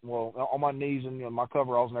knees. Well, on my knees and my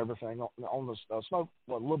coveralls and everything on the snow,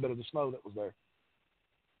 a little bit of the snow that was there.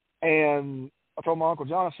 And I told my Uncle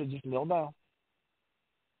John, I said, just kneel down.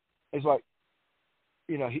 He's like,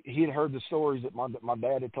 he had heard the stories that my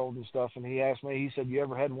dad had told and stuff, and he asked me, he said, you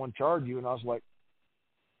ever had one charge you? And I was like,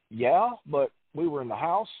 yeah, but we were in the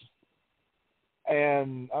house.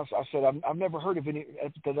 And I said, I've never heard of any,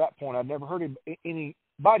 to that point, I've never heard of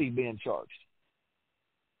anybody being charged.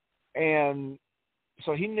 And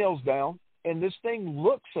so he kneels down, and this thing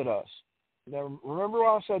looks at us. Now, remember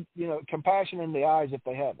what I said, compassion in the eyes if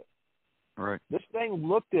they have it. Right. This thing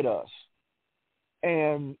looked at us,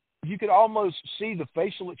 and you could almost see the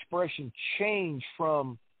facial expression change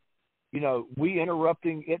from, we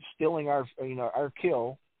interrupting it stealing our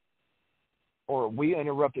kill, or we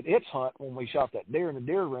interrupted its hunt when we shot that deer and the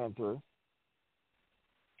deer ran through,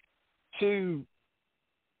 to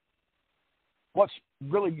what's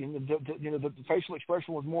really, the facial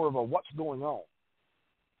expression was more of a what's going on.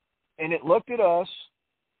 And it looked at us.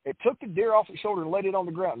 It took the deer off its shoulder and laid it on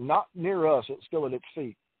the ground, not near us. It was still at its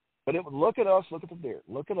feet. But it would look at us, look at the deer,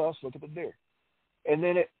 look at us, look at the deer. And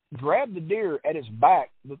then it grabbed the deer at its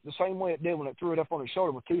back the same way it did when it threw it up on its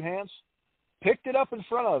shoulder with two hands, picked it up in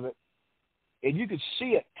front of it, and you could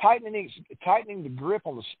see it tightening the grip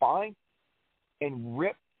on the spine and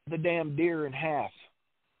ripped the damn deer in half.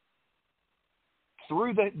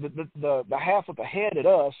 Threw the half of the head at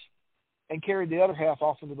us and carried the other half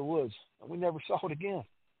off into the woods. And we never saw it again.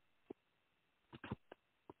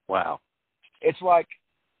 Wow. It's like,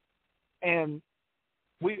 and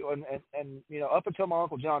up until my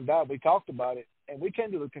Uncle John died, we talked about it, and we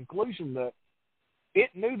came to the conclusion that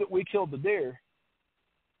it knew that we killed the deer,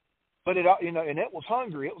 but it, and it was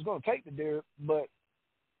hungry. It was going to take the deer, but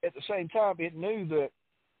at the same time, it knew that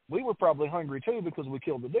we were probably hungry too because we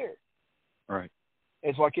killed the deer. Right.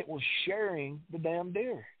 It's like it was sharing the damn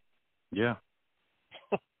deer. Yeah.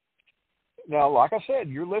 Now, like I said,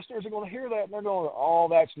 your listeners are going to hear that, and they're going, oh,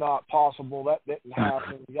 that's not possible. That didn't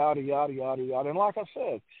happen, yada, yada, yada, yada. And like I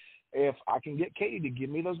said, if I can get Katie to give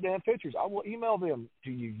me those damn pictures, I will email them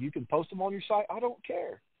to you. You can post them on your site. I don't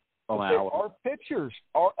care. There are pictures.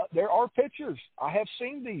 There are pictures. I have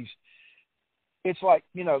seen these. It's like,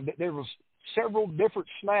 there was several different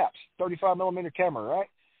snaps, 35-millimeter camera, right?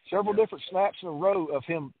 Several different snaps in a row of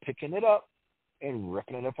him picking it up and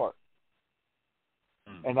ripping it apart.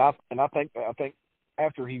 And I think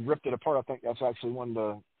after he ripped it apart, I think that's actually when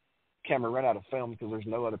the camera ran out of film because there's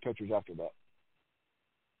no other pictures after that.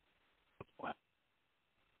 Wow.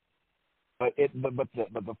 But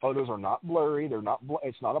the photos are not blurry. They're not.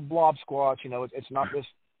 It's not a blob squatch. It's not this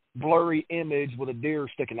blurry image with a deer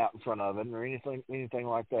sticking out in front of it or anything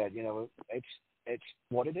like that. It's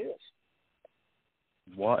what it is.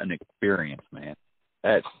 What an experience, man.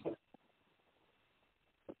 That's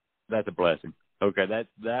a blessing. Okay,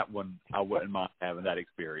 that one I wouldn't mind having that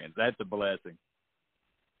experience. That's a blessing.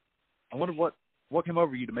 I wonder what came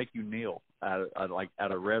over you to make you kneel out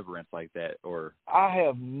of reverence like that, or I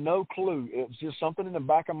have no clue. It was just something in the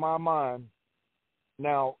back of my mind.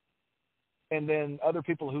 Now, and then other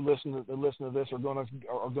people who listen to this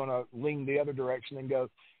are gonna lean the other direction and go,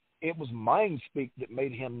 it was mind speak that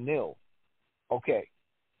made him kneel. Okay,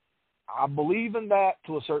 I believe in that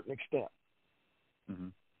to a certain extent. Mm-hmm.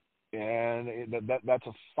 And that's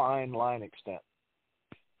a fine line extent.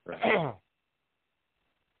 Right.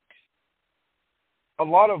 A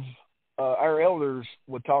lot of our elders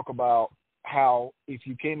would talk about how if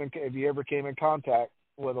you ever came in contact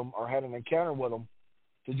with them or had an encounter with them,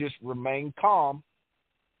 to just remain calm,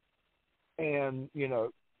 and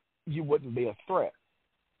you wouldn't be a threat.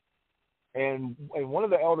 And one of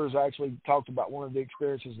the elders actually talked about one of the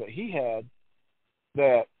experiences that he had,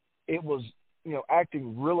 that it was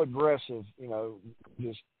acting real aggressive,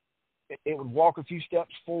 just it would walk a few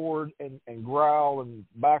steps forward and growl and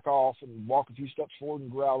back off, and walk a few steps forward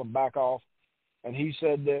and growl and back off. And he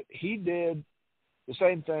said that he did the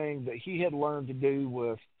same thing that he had learned to do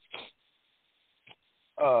with,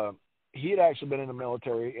 he had actually been in the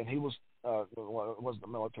military, and he was, it wasn't the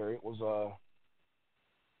military, it was,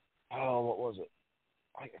 what was it?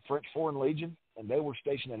 French Foreign Legion, and they were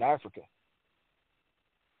stationed in Africa.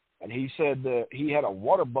 And he said that he had a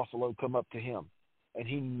water buffalo come up to him, and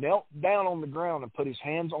he knelt down on the ground and put his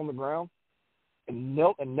hands on the ground and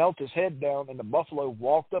knelt his head down, and the buffalo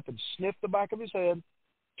walked up and sniffed the back of his head,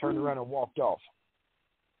 turned around and walked off.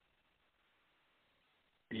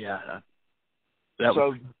 Yeah.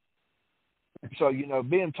 So,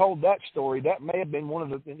 being told that story, that may have been one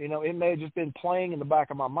of the, it may have just been playing in the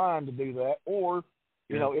back of my mind to do that, or,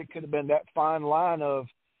 it could have been that fine line of,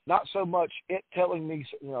 not so much it telling me,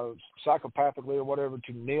 psychopathically or whatever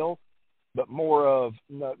to kneel, but more of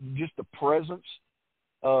just the presence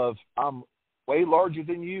of, I'm way larger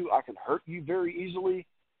than you. I can hurt you very easily.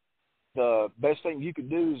 The best thing you can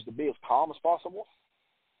do is to be as calm as possible.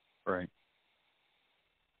 Right.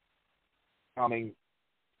 I mean,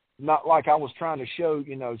 not like I was trying to show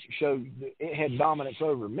it had dominance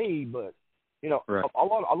over me, but, right. a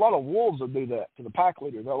lot of wolves will do that to the pack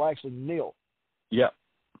leader. They'll actually kneel. Yep.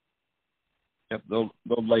 Yep, they'll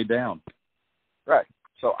lay down. Right.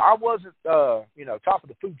 So I wasn't, top of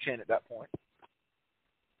the food chain at that point.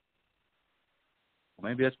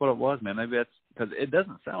 Maybe that's what it was, man. Maybe that's because it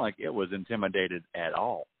doesn't sound like it was intimidated at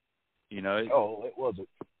all. It wasn't.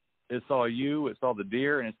 It saw you, it saw the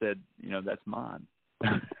deer, and it said, that's mine.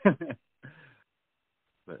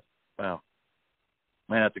 But, well,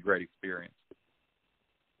 man, that's a great experience.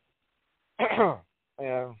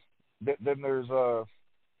 And then there's the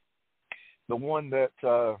one that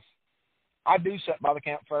I do sit by the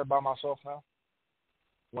campfire by myself now.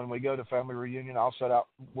 When we go to family reunion, I'll set out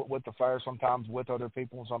with the fire, sometimes with other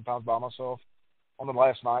people and sometimes by myself on the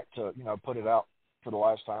last night to, put it out for the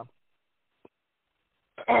last time.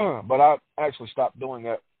 But I actually stopped doing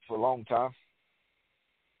that for a long time.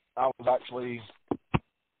 I was actually,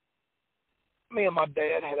 me and my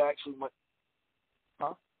dad had actually went,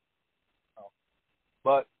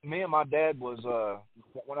 But me and my dad was,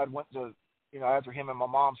 when I went to, after him and my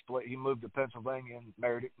mom split, he moved to Pennsylvania and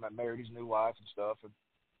married his new wife and stuff. And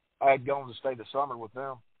I had gone to stay the summer with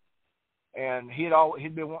them. And he'd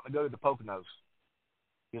been wanting to go to the Poconos.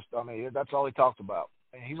 That's all he talked about.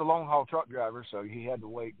 And he's a long haul truck driver, so he had to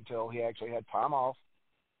wait until he actually had time off.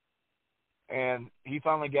 And he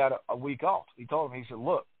finally got a week off. He told me, he said,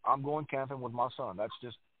 look, I'm going camping with my son. That's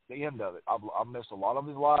just the end of it. I've missed a lot of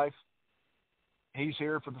his life. He's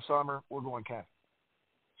here for the summer. We're going camping.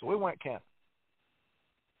 So we went camping.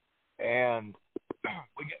 And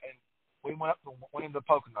we went into the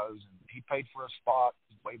Poconos, and he paid for a spot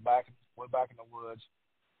way back in the woods.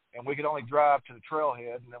 And we could only drive to the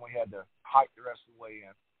trailhead, and then we had to hike the rest of the way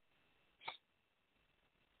in.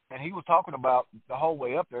 And he was talking about the whole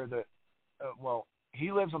way up there that,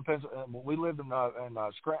 he lives in Pennsylvania. We lived in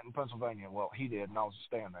Scranton, Pennsylvania. Well, he did, and I was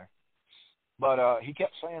staying there. But he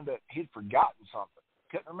kept saying that he'd forgotten something.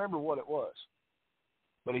 Couldn't remember what it was.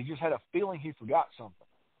 But he just had a feeling he forgot something.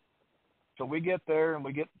 So we get there, and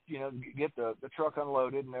we get the truck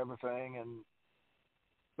unloaded and everything, and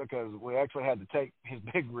because we actually had to take his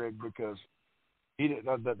big rig because he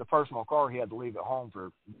didn't, the personal car he had to leave at home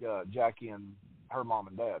for Jackie and her mom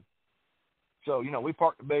and dad. So, we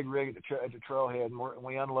parked the big rig at the trailhead, and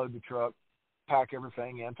we unload the truck, pack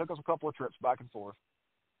everything in. Took us a couple of trips back and forth.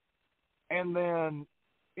 And then,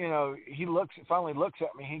 he finally looks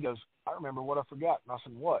at me. He goes, I remember what I forgot. And I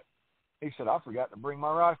said, what? He said, I forgot to bring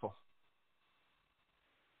my rifle.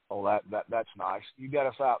 Oh, that's nice. You got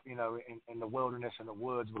us out, in the wilderness, in the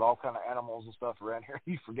woods with all kind of animals and stuff around here.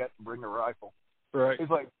 You forget to bring a rifle. Right.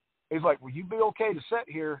 He's like, will you be okay to sit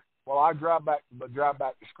here while I drive back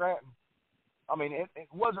to Scranton? It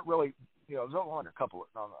wasn't really, it was only a couple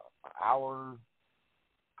of hours.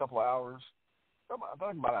 I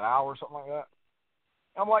think about an hour or something like that.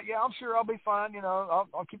 I'm like, yeah, I'm sure I'll be fine.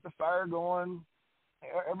 I'll keep the fire going.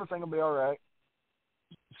 Everything will be all right.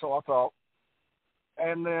 So I thought.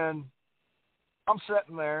 And then I'm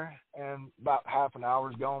sitting there, and about half an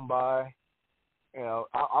hour's gone by.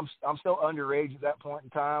 I'm still underage at that point in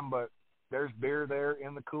time, but there's beer there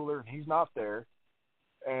in the cooler, and he's not there.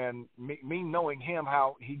 And me knowing him,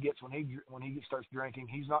 how he gets when he starts drinking,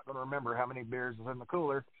 he's not going to remember how many beers is in the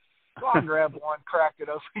cooler. So I grabbed one, cracked it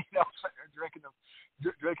open, sitting there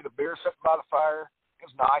drinking a beer, sitting by the fire. It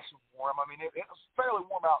was nice and warm. It was fairly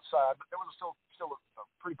warm outside, but there was still a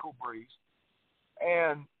pretty cool breeze.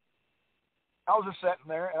 And I was just sitting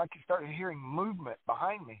there, and I started hearing movement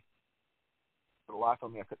behind me. For the life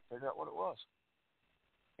of me, I couldn't figure out what it was.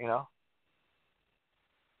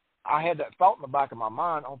 I had that thought in the back of my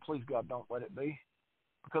mind, oh, please, God, don't let it be,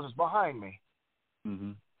 because it's behind me.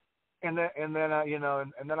 Mm-hmm. And then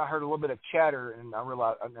I heard a little bit of chatter, and I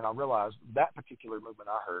realized that particular movement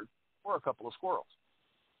I heard were a couple of squirrels,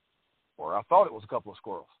 or I thought it was a couple of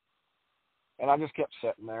squirrels. And I just kept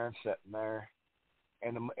sitting there,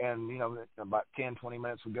 and about 10, 20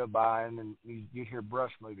 minutes would go by, and then you'd hear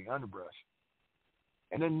brush moving, underbrush,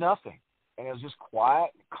 and then nothing, and it was just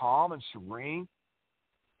quiet and calm and serene.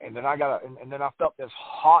 And then I felt this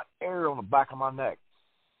hot air on the back of my neck.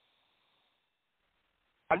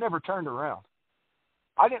 I never turned around.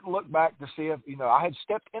 I didn't look back to see if, I had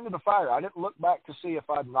stepped into the fire. I didn't look back to see if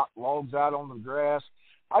I'd knocked logs out on the grass.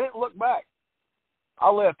 I didn't look back. I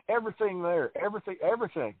left everything there, everything,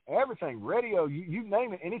 radio, you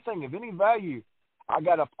name it, anything of any value. I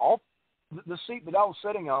got up off the seat that I was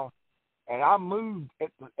sitting on, and I moved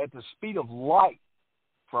at the speed of light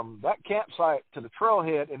from that campsite to the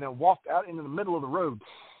trailhead, and then walked out into the middle of the road.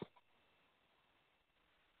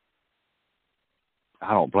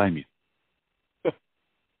 I don't blame you.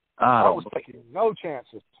 I was taking no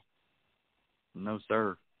chances. No,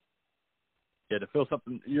 sir. Yeah, to feel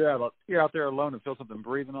something, you're out there alone and feel something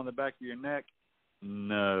breathing on the back of your neck.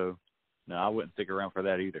 No, I wouldn't stick around for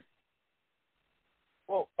that either.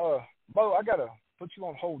 Well, Bo, I gotta put you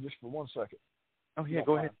on hold just for 1 second. Oh yeah,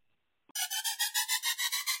 go ahead.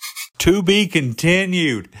 To be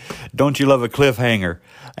continued. Don't you love a cliffhanger?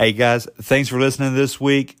 Hey guys, thanks for listening this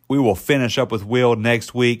week. We will finish up with Will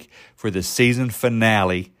next week for the season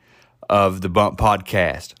finale of the Bump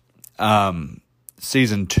Podcast.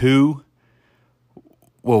 Season 2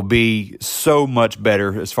 will be so much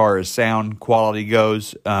better as far as sound quality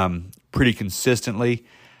goes, pretty consistently.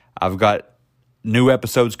 I've got new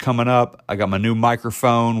episodes coming up. I got my new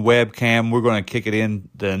microphone, webcam. We're going to kick it in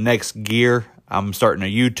the next gear. I'm starting a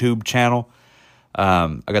YouTube channel.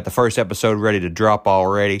 I got the first episode ready to drop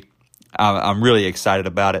already. I'm really excited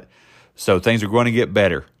about it. So things are going to get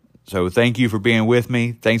better. So thank you for being with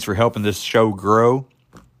me. Thanks for helping this show grow.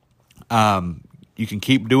 You can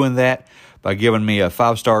keep doing that by giving me a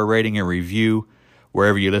 5-star rating and review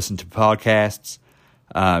wherever you listen to podcasts.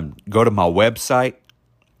 Go to my website,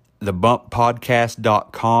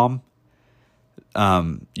 thebumppodcast.com.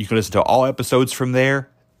 You can listen to all episodes from there.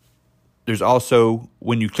 There's also,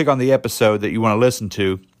 when you click on the episode that you want to listen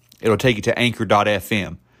to, it'll take you to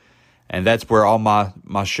anchor.fm. And that's where all my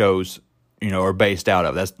shows, are based out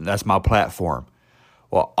of. That's my platform.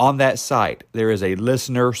 Well, on that site, there is a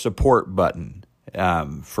listener support button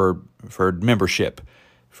for membership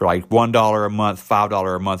for like $1 a month,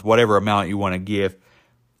 $5 a month, whatever amount you want to give.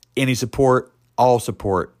 Any support, all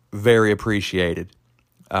support, very appreciated.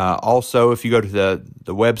 Also, if you go to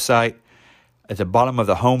the website, at the bottom of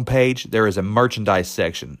the homepage, there is a merchandise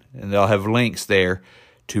section, and they'll have links there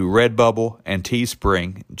to Redbubble and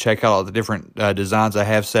Teespring. Check out all the different designs I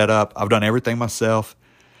have set up. I've done everything myself.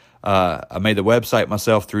 I made the website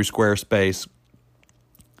myself through Squarespace.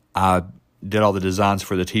 I did all the designs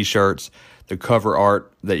for the T-shirts, the cover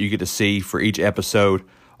art that you get to see for each episode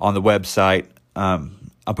on the website. I'm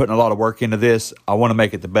putting a lot of work into this. I want to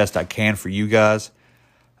make it the best I can for you guys.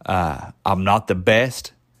 I'm not the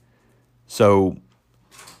best, so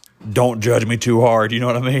don't judge me too hard. You know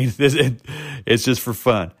what I mean? It's just for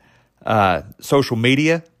fun. Social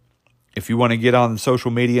media. If you want to get on social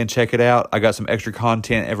media and check it out, I got some extra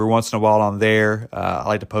content every once in a while on there. I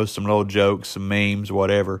like to post some little jokes, some memes,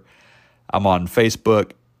 whatever. I'm on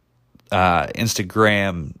Facebook,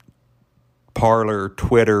 Instagram, Parler,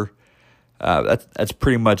 Twitter. That's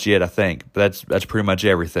pretty much it, I think. But that's pretty much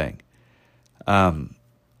everything. I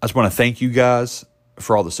just want to thank you guys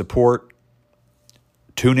for all the support.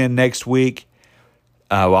 Tune in next week.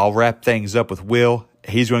 I'll wrap things up with Will.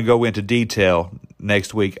 He's going to go into detail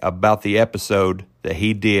next week about the episode that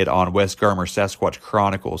he did on Wes Germer Sasquatch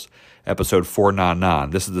Chronicles, episode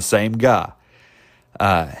 499. This is the same guy.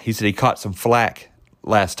 He said he caught some flack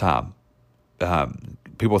last time.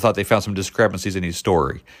 People thought they found some discrepancies in his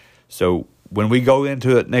story. So when we go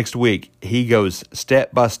into it next week, he goes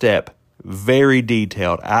step by step, very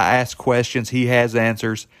detailed. I ask questions. He has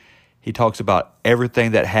answers. He talks about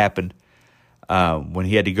everything that happened when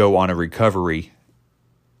he had to go on a recovery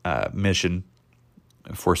mission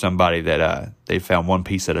for somebody that they found one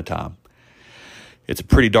piece at a time. It's a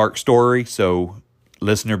pretty dark story, so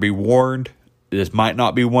listener be warned. This might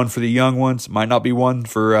not be one for the young ones, might not be one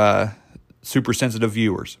for super sensitive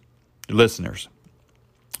viewers, listeners.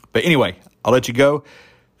 But anyway, I'll let you go.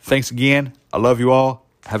 Thanks again. I love you all.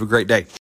 Have a great day.